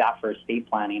can't do that for estate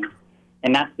planning.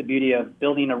 And that's the beauty of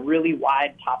building a really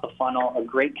wide top of funnel, a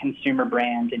great consumer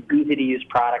brand, an easy-to-use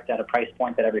product at a price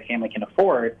point that every family can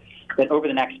afford, that over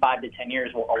the next 5 to 10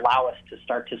 years will allow us to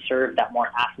start to serve that more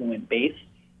affluent base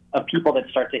of people that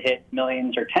start to hit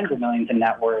millions or tens of millions in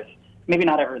net worth. Maybe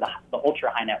not ever the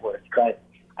ultra-high net worth, but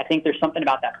I think there's something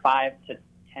about that 5 to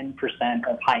 10%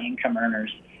 of high-income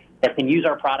earners that can use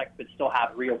our product but still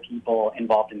have real people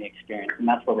involved in the experience, and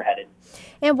that's where we're headed.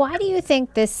 And why do you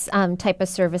think this type of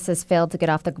service has failed to get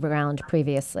off the ground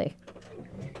previously?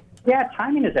 Yeah,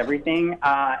 timing is everything,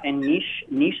 and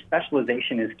niche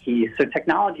specialization is key. So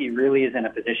technology really is in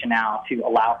a position now to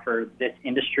allow for this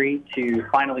industry to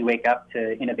finally wake up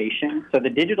to innovation. So the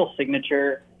digital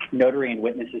signature, notary, and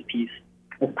witnesses piece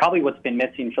is probably what's been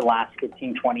missing for the last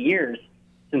 15, 20 years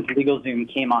since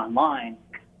LegalZoom came online,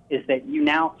 is that you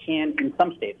now can, in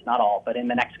some states, not all, but in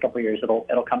the next couple of years,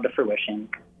 it'll come to fruition,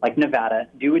 like Nevada,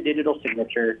 do a digital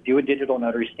signature, do a digital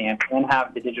notary stamp, and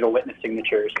have the digital witness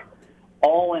signatures,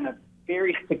 all in a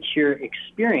very secure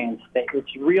experience that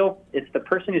it's real. It's the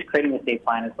person who's creating the estate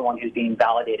plan is the one who's being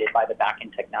validated by the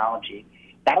back-end technology.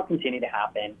 That'll continue to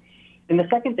happen. And the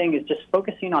second thing is just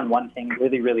focusing on one thing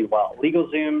really, really well.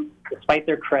 LegalZoom, despite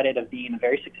their credit of being a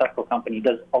very successful company,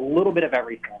 does a little bit of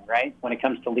everything, right, when it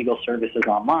comes to legal services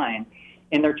online.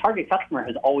 And their target customer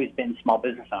has always been small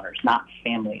business owners, not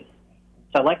families.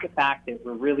 So I like the fact that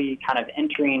we're really kind of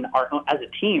entering our own, as a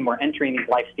team, we're entering these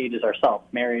life stages ourselves,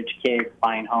 marriage, kids,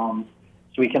 buying homes,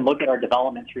 so we can look at our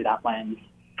development through that lens.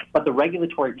 But the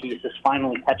regulatory piece is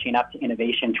finally catching up to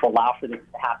innovation to allow for this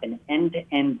to happen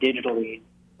end-to-end digitally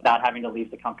without having to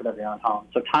leave the comfort of your own home.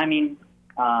 So timing,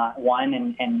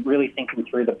 one, and really thinking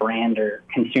through the brand or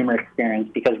consumer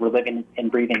experience because we're living and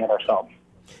breathing it ourselves.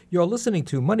 You're listening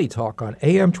to Money Talk on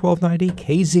AM 1290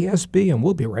 KZSB, and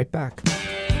we'll be right back.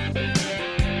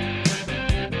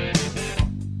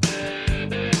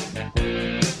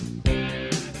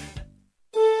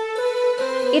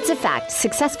 It's a fact.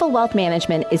 Successful wealth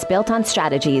management is built on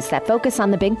strategies that focus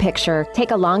on the big picture,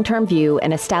 take a long-term view,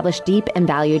 and establish deep and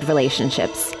valued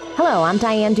relationships. Hello, I'm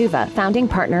Diane Duva, founding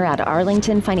partner at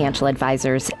Arlington Financial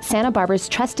Advisors, Santa Barbara's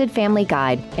trusted family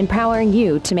guide, empowering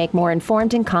you to make more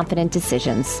informed and confident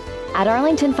decisions. At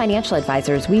Arlington Financial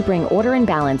Advisors, we bring order and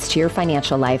balance to your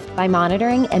financial life by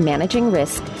monitoring and managing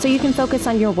risk so you can focus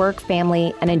on your work,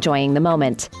 family, and enjoying the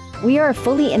moment. We are a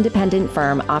fully independent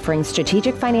firm offering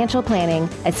strategic financial planning,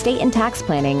 estate and tax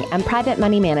planning, and private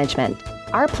money management.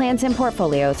 Our plans and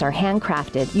portfolios are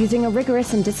handcrafted using a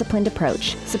rigorous and disciplined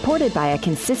approach, supported by a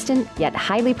consistent yet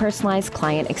highly personalized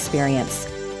client experience.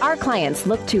 Our clients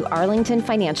look to Arlington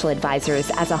Financial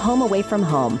Advisors as a home away from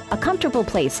home, a comfortable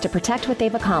place to protect what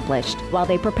they've accomplished while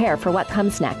they prepare for what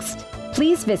comes next.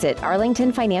 Please visit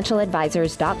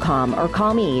arlingtonfinancialadvisors.com or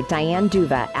call me, Diane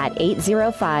Duva, at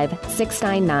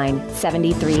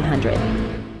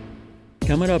 805-699-7300.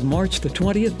 Coming up March the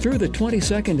 20th through the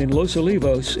 22nd in Los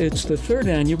Olivos, it's the 3rd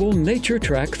annual Nature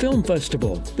Track Film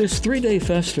Festival. This 3-day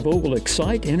festival will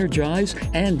excite, energize,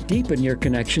 and deepen your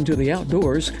connection to the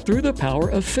outdoors through the power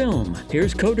of film.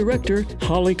 Here's co-director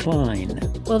Holly Klein.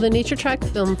 Well, the Nature Track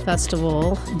Film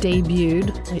Festival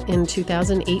debuted in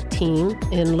 2018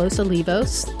 in Los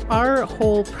Olivos. Our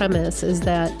whole premise is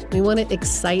that we want to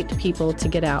excite people to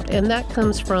get out, and that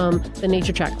comes from the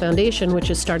Nature Track Foundation, which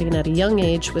is starting at a young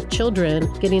age with children,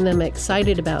 getting them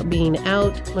excited about being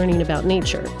out, learning about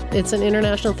nature. It's an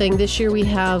international thing. This year we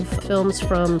have films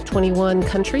from 21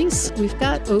 countries. We've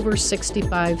got over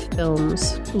 65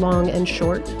 films, long and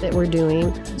short, that we're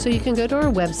doing. So you can go to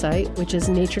our website, which is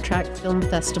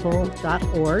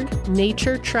naturetrackfilmfestival.org,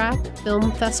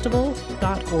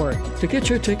 naturetrackfilmfestival.org. To get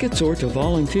your tickets or to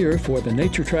volunteer for the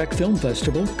Nature Track Film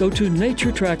Festival, go to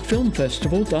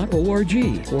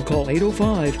naturetrackfilmfestival.org or call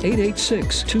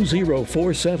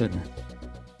 805-886-2047.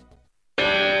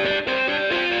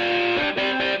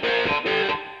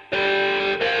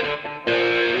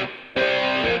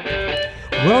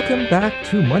 Welcome back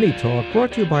to Money Talk,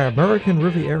 brought to you by American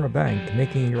Riviera Bank,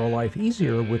 making your life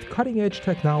easier with cutting-edge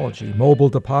technology, mobile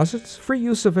deposits, free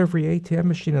use of every ATM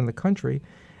machine in the country,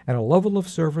 and a level of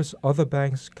service other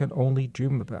banks can only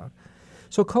dream about.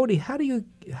 So, Cody, how do you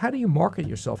market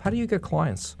yourself? How do you get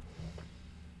clients?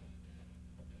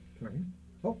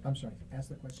 Oh, I'm sorry. Ask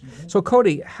the question again. So,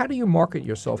 Cody, how do you market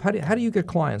yourself? How do you get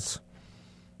clients?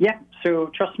 Yeah,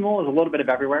 so TrustMule is a little bit of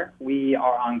everywhere. We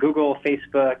are on Google,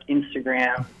 Facebook,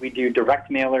 Instagram. We do direct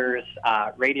mailers,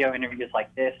 radio interviews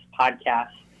like this, podcasts.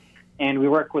 And we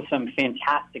work with some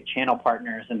fantastic channel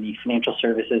partners in the financial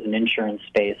services and insurance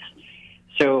space.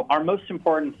 So our most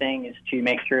important thing is to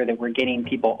make sure that we're getting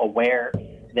people aware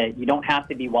that you don't have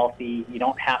to be wealthy, you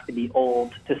don't have to be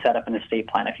old to set up an estate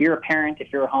plan. If you're a parent,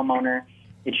 if you're a homeowner,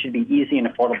 it should be easy and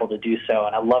affordable to do so.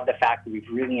 And I love the fact that we've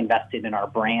really invested in our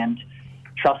brand,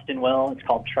 Trust and Will. It's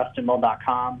called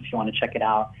trustandwill.com if you want to check it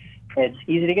out. It's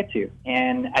easy to get to.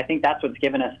 And I think that's what's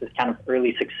given us this kind of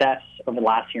early success over the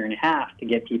last year and a half to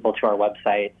get people to our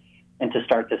website and to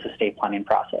start this estate planning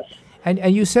process.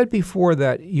 And you said before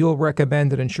that you'll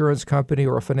recommend an insurance company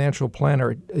or a financial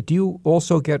planner. Do you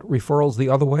also get referrals the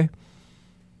other way?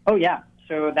 Oh, yeah.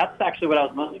 So that's actually what I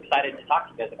was most excited to talk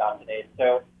to you guys about today.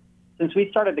 So since we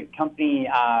started the company,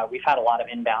 we've had a lot of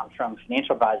inbound from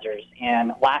financial advisors.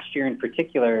 And last year in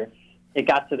particular, it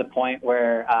got to the point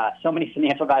where so many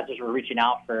financial advisors were reaching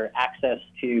out for access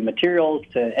to materials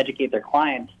to educate their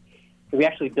clients. So we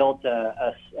actually built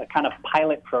a kind of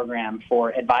pilot program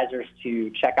for advisors to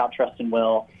check out Trust and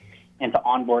Will and to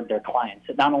onboard their clients.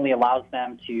 It not only allows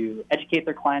them to educate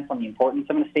their clients on the importance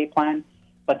of an estate plan,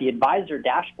 but the advisor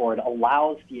dashboard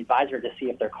allows the advisor to see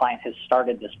if their client has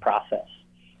started this process.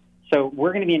 So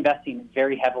we're going to be investing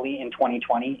very heavily in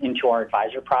 2020 into our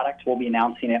advisor product. We'll be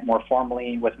announcing it more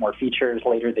formally with more features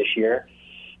later this year.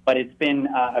 But it's been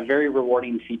a very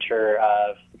rewarding feature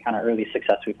of the kind of early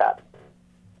success we've had.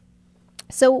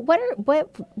 So what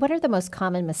are the most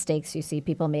common mistakes you see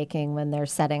people making when they're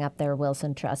setting up their wills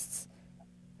and trusts?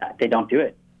 They don't do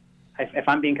it. If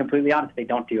I'm being completely honest, they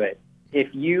don't do it. If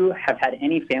you have had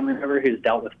any family member who's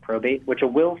dealt with probate, which a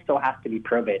will still has to be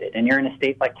probated, and you're in a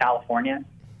state like California,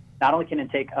 not only can it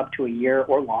take up to a year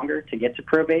or longer to get to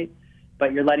probate,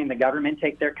 but you're letting the government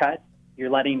take their cut.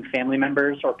 You're letting family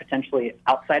members or potentially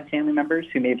outside family members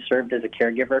who may have served as a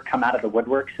caregiver come out of the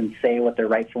woodworks and say what they're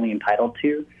rightfully entitled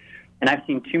to. And I've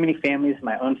seen too many families,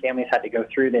 my own family's had to go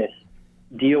through this,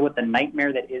 deal with the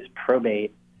nightmare that is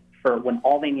probate for when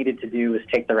all they needed to do was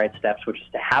take the right steps, which is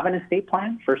to have an estate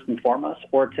plan, first and foremost,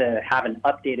 or to have an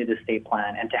updated estate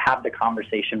plan and to have the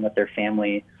conversation with their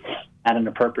family at an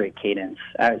appropriate cadence.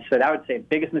 So I would say the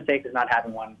biggest mistake is not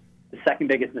having one. The second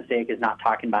biggest mistake is not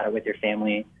talking about it with your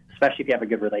family, especially if you have a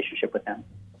good relationship with them.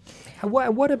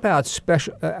 What about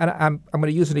special? And I'm going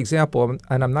to use an example,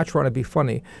 and I'm not trying to be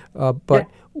funny, but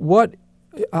what?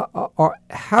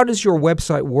 How does your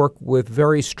website work with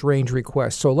very strange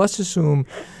requests? So let's assume,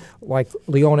 like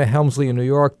Leona Helmsley in New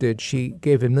York did, she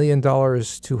gave $1 million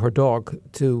to her dog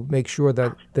to make sure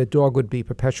that the dog would be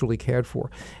perpetually cared for.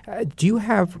 Do you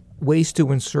have ways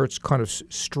to insert kind of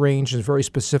strange and very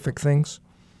specific things?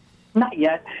 Not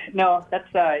yet. No, that's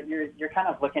you're kind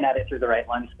of looking at it through the right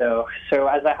lens, though. So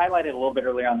as I highlighted a little bit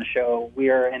earlier on the show, we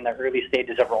are in the early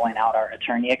stages of rolling out our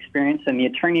attorney experience, and the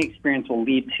attorney experience will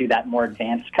lead to that more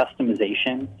advanced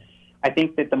customization. I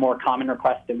think that the more common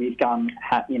requests that we've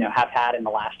have had in the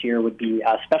last year would be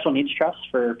special needs trusts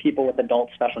for people with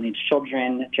adult special needs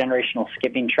children, generational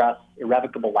skipping trusts,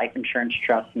 irrevocable life insurance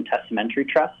trusts, and testamentary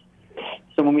trusts.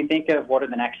 So when we think of what are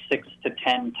the next 6 to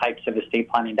 10 types of estate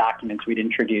planning documents we'd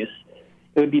introduce,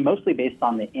 it would be mostly based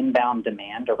on the inbound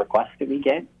demand or requests that we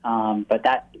get. But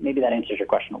maybe that answers your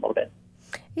question a little bit.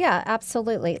 Yeah,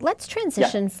 absolutely. Let's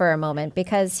transition for a moment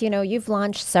because, you've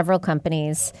launched several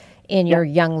companies in your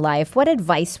young life. What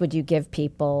advice would you give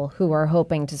people who are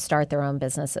hoping to start their own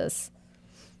businesses?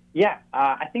 Yeah,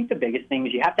 I think the biggest thing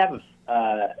is you have to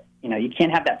have, you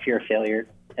can't have that fear of failure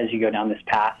as you go down this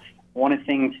path. One of the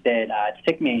things that it's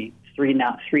taken me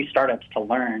three startups to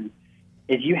learn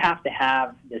is you have to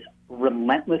have this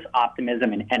relentless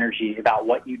optimism and energy about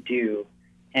what you do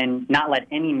and not let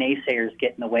any naysayers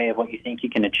get in the way of what you think you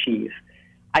can achieve.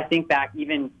 I think back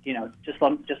even, just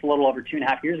a little over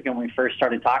 2.5 years ago when we first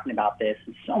started talking about this,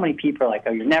 and so many people are like,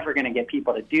 oh, you're never going to get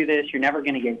people to do this. You're never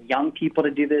going to get young people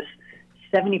to do this.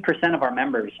 70% of our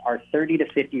members are 30 to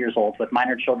 50 years old with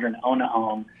minor children, own a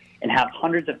home, and have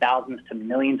hundreds of thousands to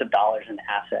millions of dollars in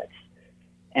assets.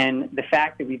 And the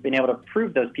fact that we've been able to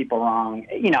prove those people wrong,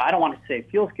 I don't want to say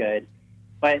it feels good,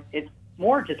 but it's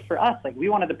more just for us. Like we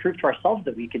wanted to prove to ourselves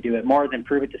that we could do it more than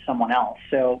prove it to someone else.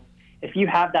 So if you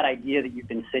have that idea that you've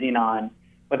been sitting on,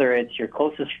 whether it's your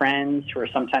closest friends or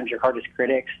sometimes your hardest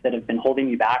critics that have been holding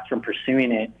you back from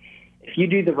pursuing it, if you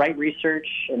do the right research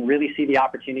and really see the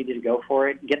opportunity to go for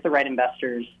it, get the right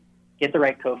investors, get the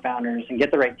right co-founders, and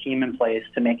get the right team in place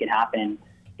to make it happen.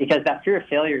 Because that fear of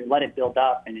failure, let it build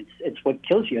up, and it's what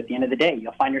kills you at the end of the day.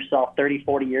 You'll find yourself 30,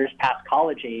 40 years past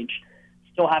college age,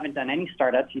 still haven't done any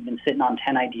startups. You've been sitting on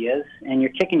 10 ideas, and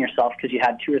you're kicking yourself because you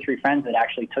had 2 or 3 friends that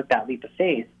actually took that leap of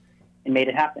faith and made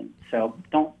it happen. So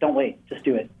don't wait. Just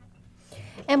do it.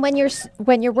 And when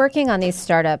you're working on these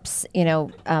startups,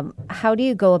 how do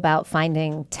you go about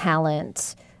finding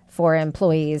talent for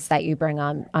employees that you bring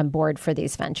on board for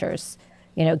these ventures?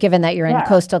 Given that you're in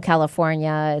coastal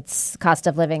California, its cost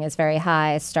of living is very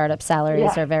high, startup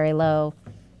salaries are very low.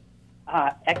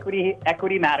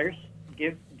 Equity matters.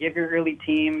 Give your early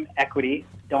team equity.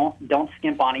 Don't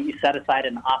skimp on it. You set aside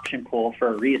an option pool for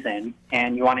a reason,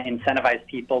 and you want to incentivize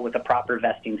people with a proper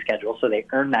vesting schedule so they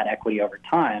earn that equity over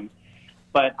time.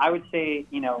 But I would say,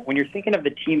 when you're thinking of the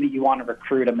team that you want to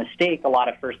recruit, a mistake a lot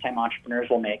of first-time entrepreneurs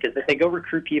will make is that they go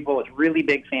recruit people with really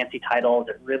big fancy titles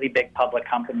at really big public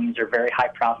companies or very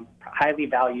highly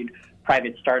valued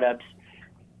private startups.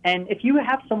 And if you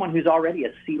have someone who's already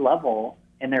a C-level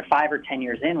and they're 5 or 10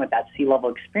 years in with that C-level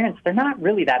experience, they're not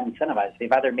really that incentivized.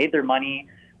 They've either made their money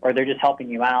or they're just helping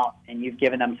you out and you've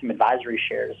given them some advisory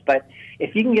shares. But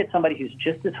if you can get somebody who's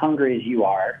just as hungry as you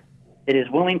are, that is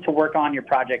willing to work on your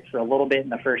project for a little bit in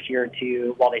the first year or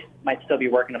two while they might still be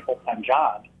working a full-time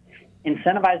job,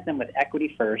 incentivize them with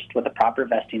equity first, with a proper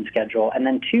vesting schedule, and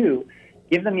then 2,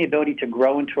 give them the ability to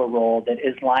grow into a role that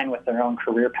is in line with their own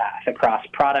career path across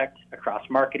product, across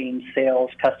marketing,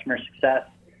 sales, customer success.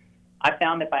 I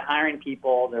found that by hiring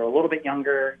people that are a little bit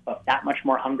younger but that much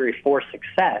more hungry for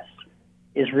success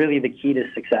is really the key to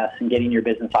success in getting your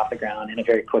business off the ground in a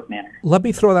very quick manner. Let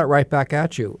me throw that right back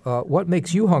at you. What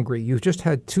makes you hungry? You've just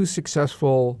had 2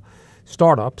 successful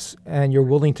startups, and you're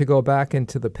willing to go back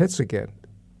into the pits again.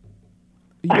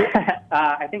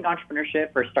 I think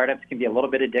entrepreneurship or startups can be a little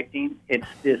bit addicting. It's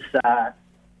this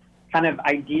kind of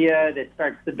idea that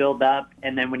starts to build up,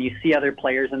 and then when you see other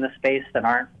players in the space that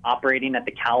aren't operating at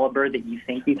the caliber that you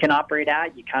think you can operate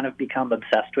at, you kind of become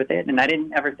obsessed with it. And I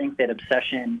didn't ever think that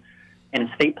obsession and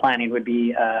estate planning would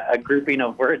be a grouping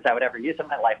of words I would ever use in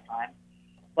my lifetime.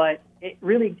 But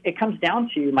it comes down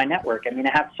to my network. I mean,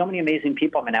 I have so many amazing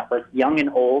people in my network, young and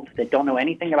old, that don't know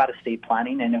anything about estate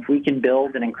planning. And if we can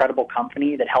build an incredible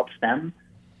company that helps them,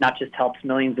 not just helps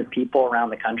millions of people around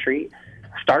the country,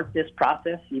 start this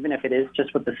process, even if it is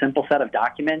just with a simple set of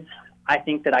documents, I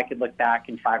think that I could look back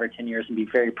in 5 or 10 years and be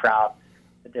very proud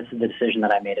that this is the decision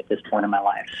that I made at this point in my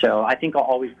life. So I think I'll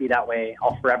always be that way.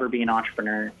 I'll forever be an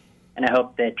entrepreneur. And I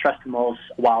hope that Trust and Will's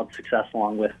wild success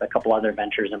along with a couple other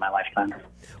ventures in my lifetime.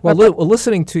 Well,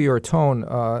 listening to your tone,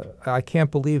 I can't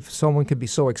believe someone could be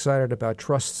so excited about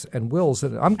Trusts and Wills,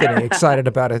 and I'm getting excited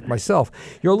about it myself.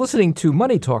 You're listening to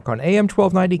Money Talk on AM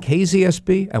 1290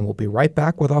 KZSB, and we'll be right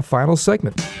back with our final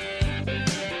segment.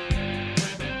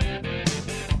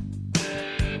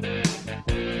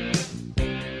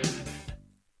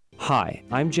 Hi,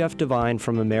 I'm Jeff Devine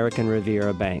from American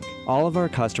Riviera Bank. All of our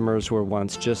customers were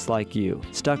once just like you,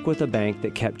 stuck with a bank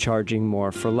that kept charging more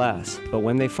for less. But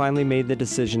when they finally made the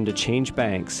decision to change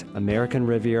banks, American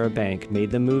Riviera Bank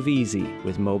made the move easy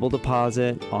with mobile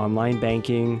deposit, online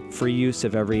banking, free use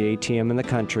of every ATM in the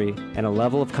country, and a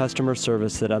level of customer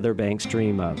service that other banks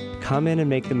dream of. Come in and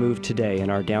make the move today in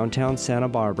our downtown Santa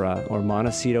Barbara or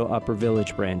Montecito Upper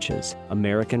Village branches.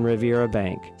 American Riviera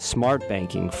Bank. Smart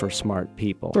banking for smart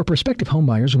people. For prospective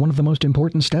homebuyers, one of the most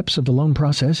important steps of the loan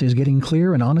process is getting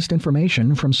clear and honest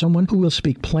information from someone who will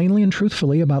speak plainly and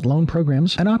truthfully about loan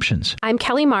programs and options. I'm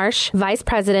Kelly Marsh, Vice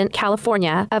President,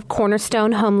 California of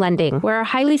Cornerstone Home Lending, where our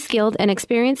highly skilled and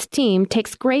experienced team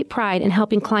takes great pride in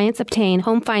helping clients obtain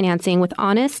home financing with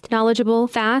honest, knowledgeable,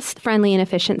 fast, friendly, and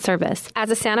efficient service. As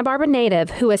a Santa Barbara native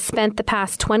who has spent the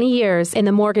past 20 years in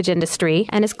the mortgage industry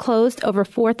and has closed over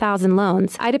 4,000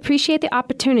 loans, I'd appreciate the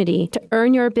opportunity to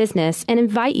earn your business and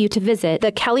invite you to visit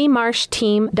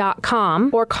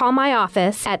thekellymarshteam.com or call my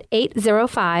office at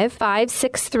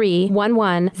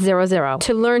 805-563-1100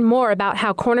 to learn more about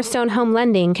how Cornerstone Home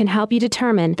Lending can help you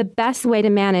determine the best way to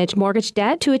manage mortgage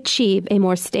debt to achieve a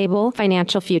more stable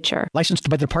financial future. Licensed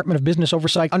by the Department of Business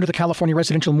Oversight under the California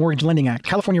Residential Mortgage Lending Act.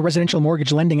 California Residential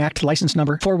Mortgage Lending Act license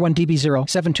number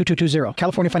 41DB0722220.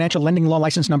 California Financial Lending Law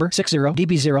license number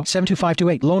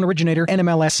 60DB072528. Loan originator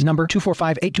NMLS number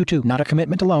 245822. Not a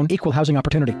commitment to loan. Equal housing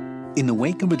opportunity. In the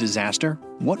wake of a disaster,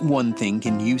 what one thing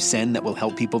can you send that will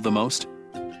help people the most?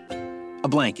 A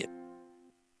blanket,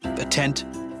 a tent,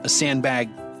 a sandbag,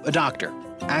 a doctor.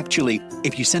 Actually,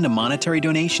 if you send a monetary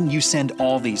donation, you send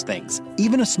all these things.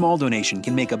 Even a small donation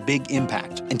can make a big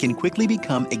impact and can quickly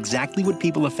become exactly what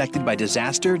people affected by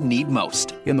disaster need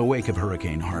most. In the wake of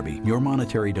Hurricane Harvey, your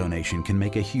monetary donation can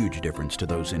make a huge difference to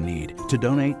those in need. To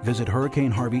donate, visit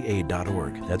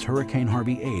hurricaneharveyaid.org. That's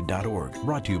hurricaneharveyaid.org.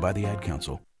 Brought to you by the Ad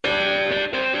Council.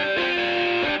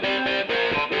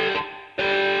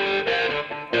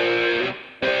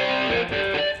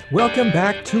 Welcome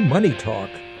back to Money Talk,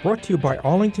 brought to you by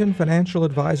Arlington Financial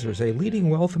Advisors, a leading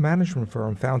wealth management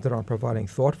firm founded on providing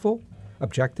thoughtful,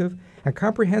 objective, and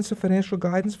comprehensive financial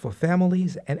guidance for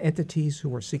families and entities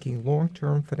who are seeking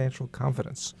long-term financial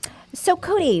confidence. So,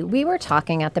 Cody, we were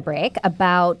talking at the break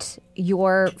about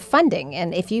your funding,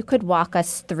 and if you could walk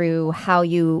us through how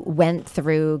you went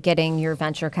through getting your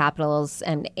venture capitalists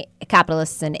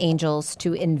and angels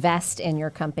to invest in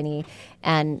your company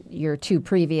and your two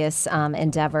previous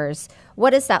endeavors.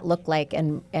 What does that look like,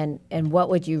 and what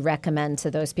would you recommend to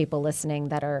those people listening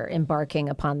that are embarking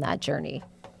upon that journey?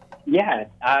 Yeah,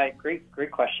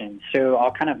 great question. So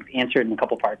I'll kind of answer it in a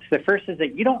couple parts. The first is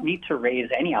that you don't need to raise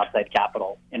any outside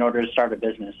capital in order to start a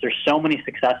business. There's so many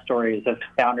success stories of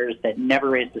founders that never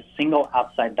raised a single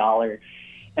outside dollar.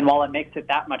 And while it makes it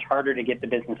that much harder to get the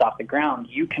business off the ground,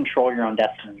 you control your own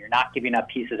destiny. You're not giving up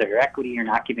pieces of your equity. You're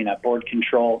not giving up board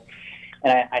control.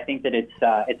 And I think that it's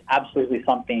absolutely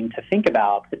something to think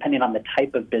about depending on the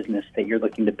type of business that you're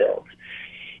looking to build.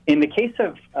 In the case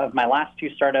of my last two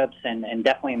startups, and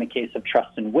definitely in the case of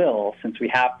Trust and Will, since we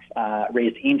have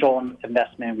raised angel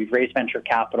investment, we've raised venture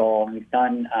capital, and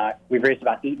we've raised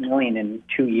about $8 million in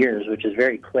 2 years, which is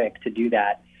very quick to do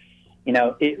that. You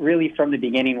know, it really from the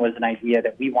beginning was an idea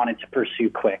that we wanted to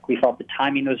pursue quick. We felt the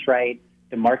timing was right,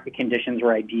 the market conditions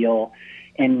were ideal,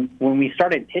 and when we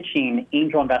started pitching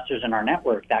angel investors in our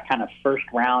network, that kind of first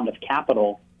round of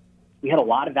capital, we had a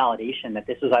lot of validation that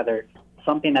this was either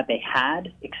something that they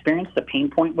had experienced a pain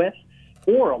point with,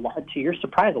 or to your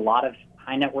surprise, a lot of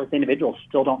high net worth individuals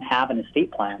still don't have an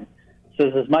estate plan. So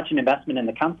it's as much an investment in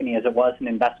the company as it was an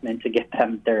investment to get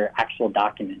them their actual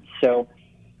documents. So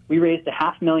we raised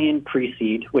 $500,000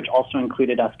 pre-seed, which also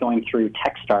included us going through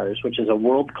Techstars, which is a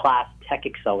world-class tech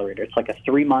accelerator. It's like a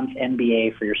 3-month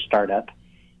MBA for your startup,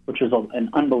 which was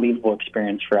an unbelievable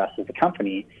experience for us as a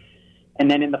company. And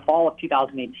then in the fall of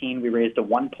 2018, we raised a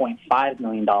 $1.5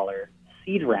 million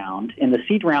seed round, and the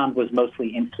seed round was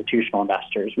mostly institutional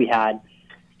investors. We had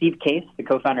Steve Case, the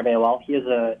co-founder of AOL. He has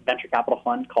a venture capital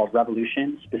fund called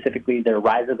Revolution, specifically their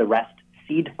Rise of the Rest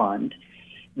seed fund.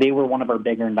 They were one of our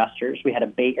bigger investors. We had a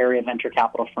Bay Area venture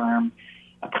capital firm,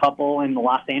 a couple in the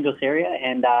Los Angeles area,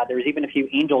 and there was even a few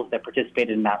angels that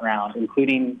participated in that round,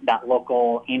 including that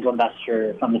local angel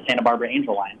investor from the Santa Barbara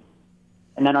Angel Line.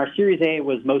 And then our Series A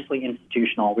was mostly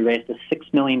institutional. We raised a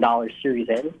 $6 million Series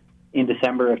A in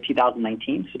December of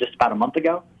 2019, so just about a month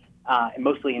ago, and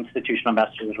mostly institutional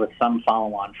investors with some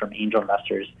follow-on from angel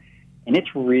investors. And it's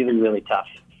really, really tough.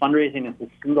 Fundraising is the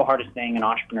single hardest thing an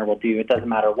entrepreneur will do. It doesn't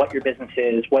matter what your business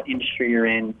is, what industry you're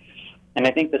in. And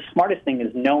I think the smartest thing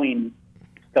is knowing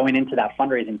going into that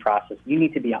fundraising process, you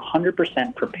need to be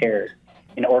 100% prepared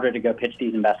in order to go pitch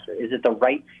these investors. Is it the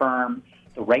right firm,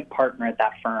 the right partner at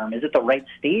that firm? Is it the right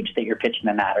stage that you're pitching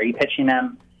them at? Are you pitching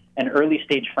them an early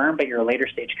stage firm, but you're a later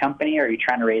stage company? Or are you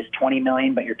trying to raise $20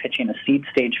 million, but you're pitching a seed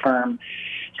stage firm?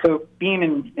 So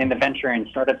being in the venture and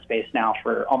startup space now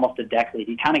for almost a decade,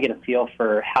 you kind of get a feel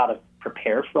for how to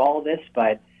prepare for all of this,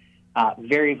 but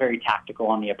very, very tactical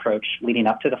on the approach leading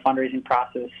up to the fundraising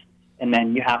process. And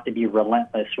then you have to be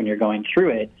relentless when you're going through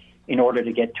it in order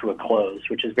to get to a close,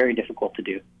 which is very difficult to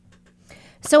do.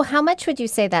 So how much would you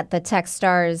say that the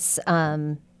Techstars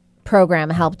program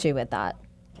helped you with that?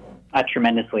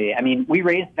 Tremendously. I mean, we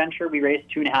raised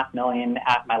 $2.5 million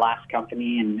at my last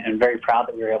company, and I'm very proud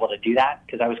that we were able to do that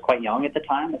because I was quite young at the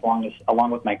time,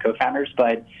 along with my co-founders.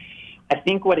 But I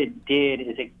think what it did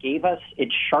is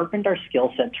it sharpened our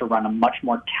skill set to run a much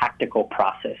more tactical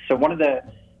process. So one of the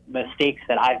mistakes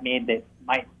that I've made that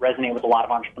might resonate with a lot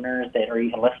of entrepreneurs that are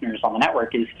even listeners on the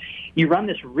network is you run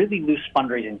this really loose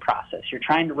fundraising process. You're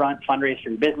trying to fundraise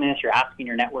for your business, you're asking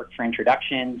your network for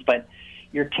introductions, but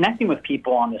you're connecting with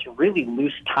people on this really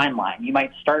loose timeline. You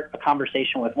might start a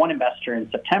conversation with one investor in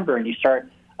September and you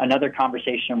start another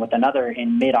conversation with another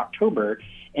in mid-October,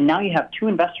 and now you have two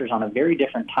investors on a very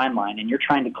different timeline and you're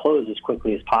trying to close as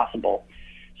quickly as possible.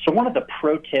 So one of the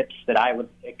pro tips that I would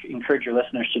encourage your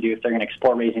listeners to do if they're going to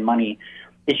explore raising money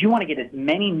is you want to get as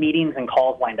many meetings and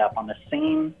calls lined up on the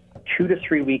same 2 to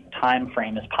 3 week time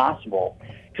frame as possible.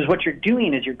 Because what you're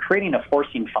doing is you're creating a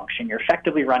forcing function. You're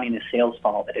effectively running a sales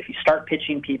funnel that if you start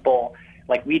pitching people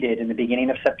like we did in the beginning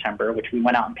of September, which we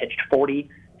went out and pitched 40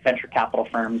 venture capital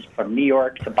firms from New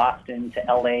York to Boston to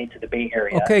LA to the Bay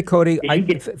Area. Okay, Cody.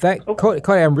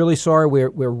 Cody, I'm really sorry.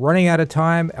 We're running out of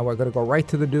time, and we're going to go right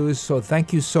to the news. So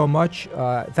thank you so much.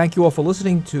 Thank you all for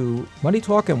listening to Money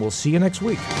Talk, and we'll see you next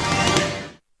week.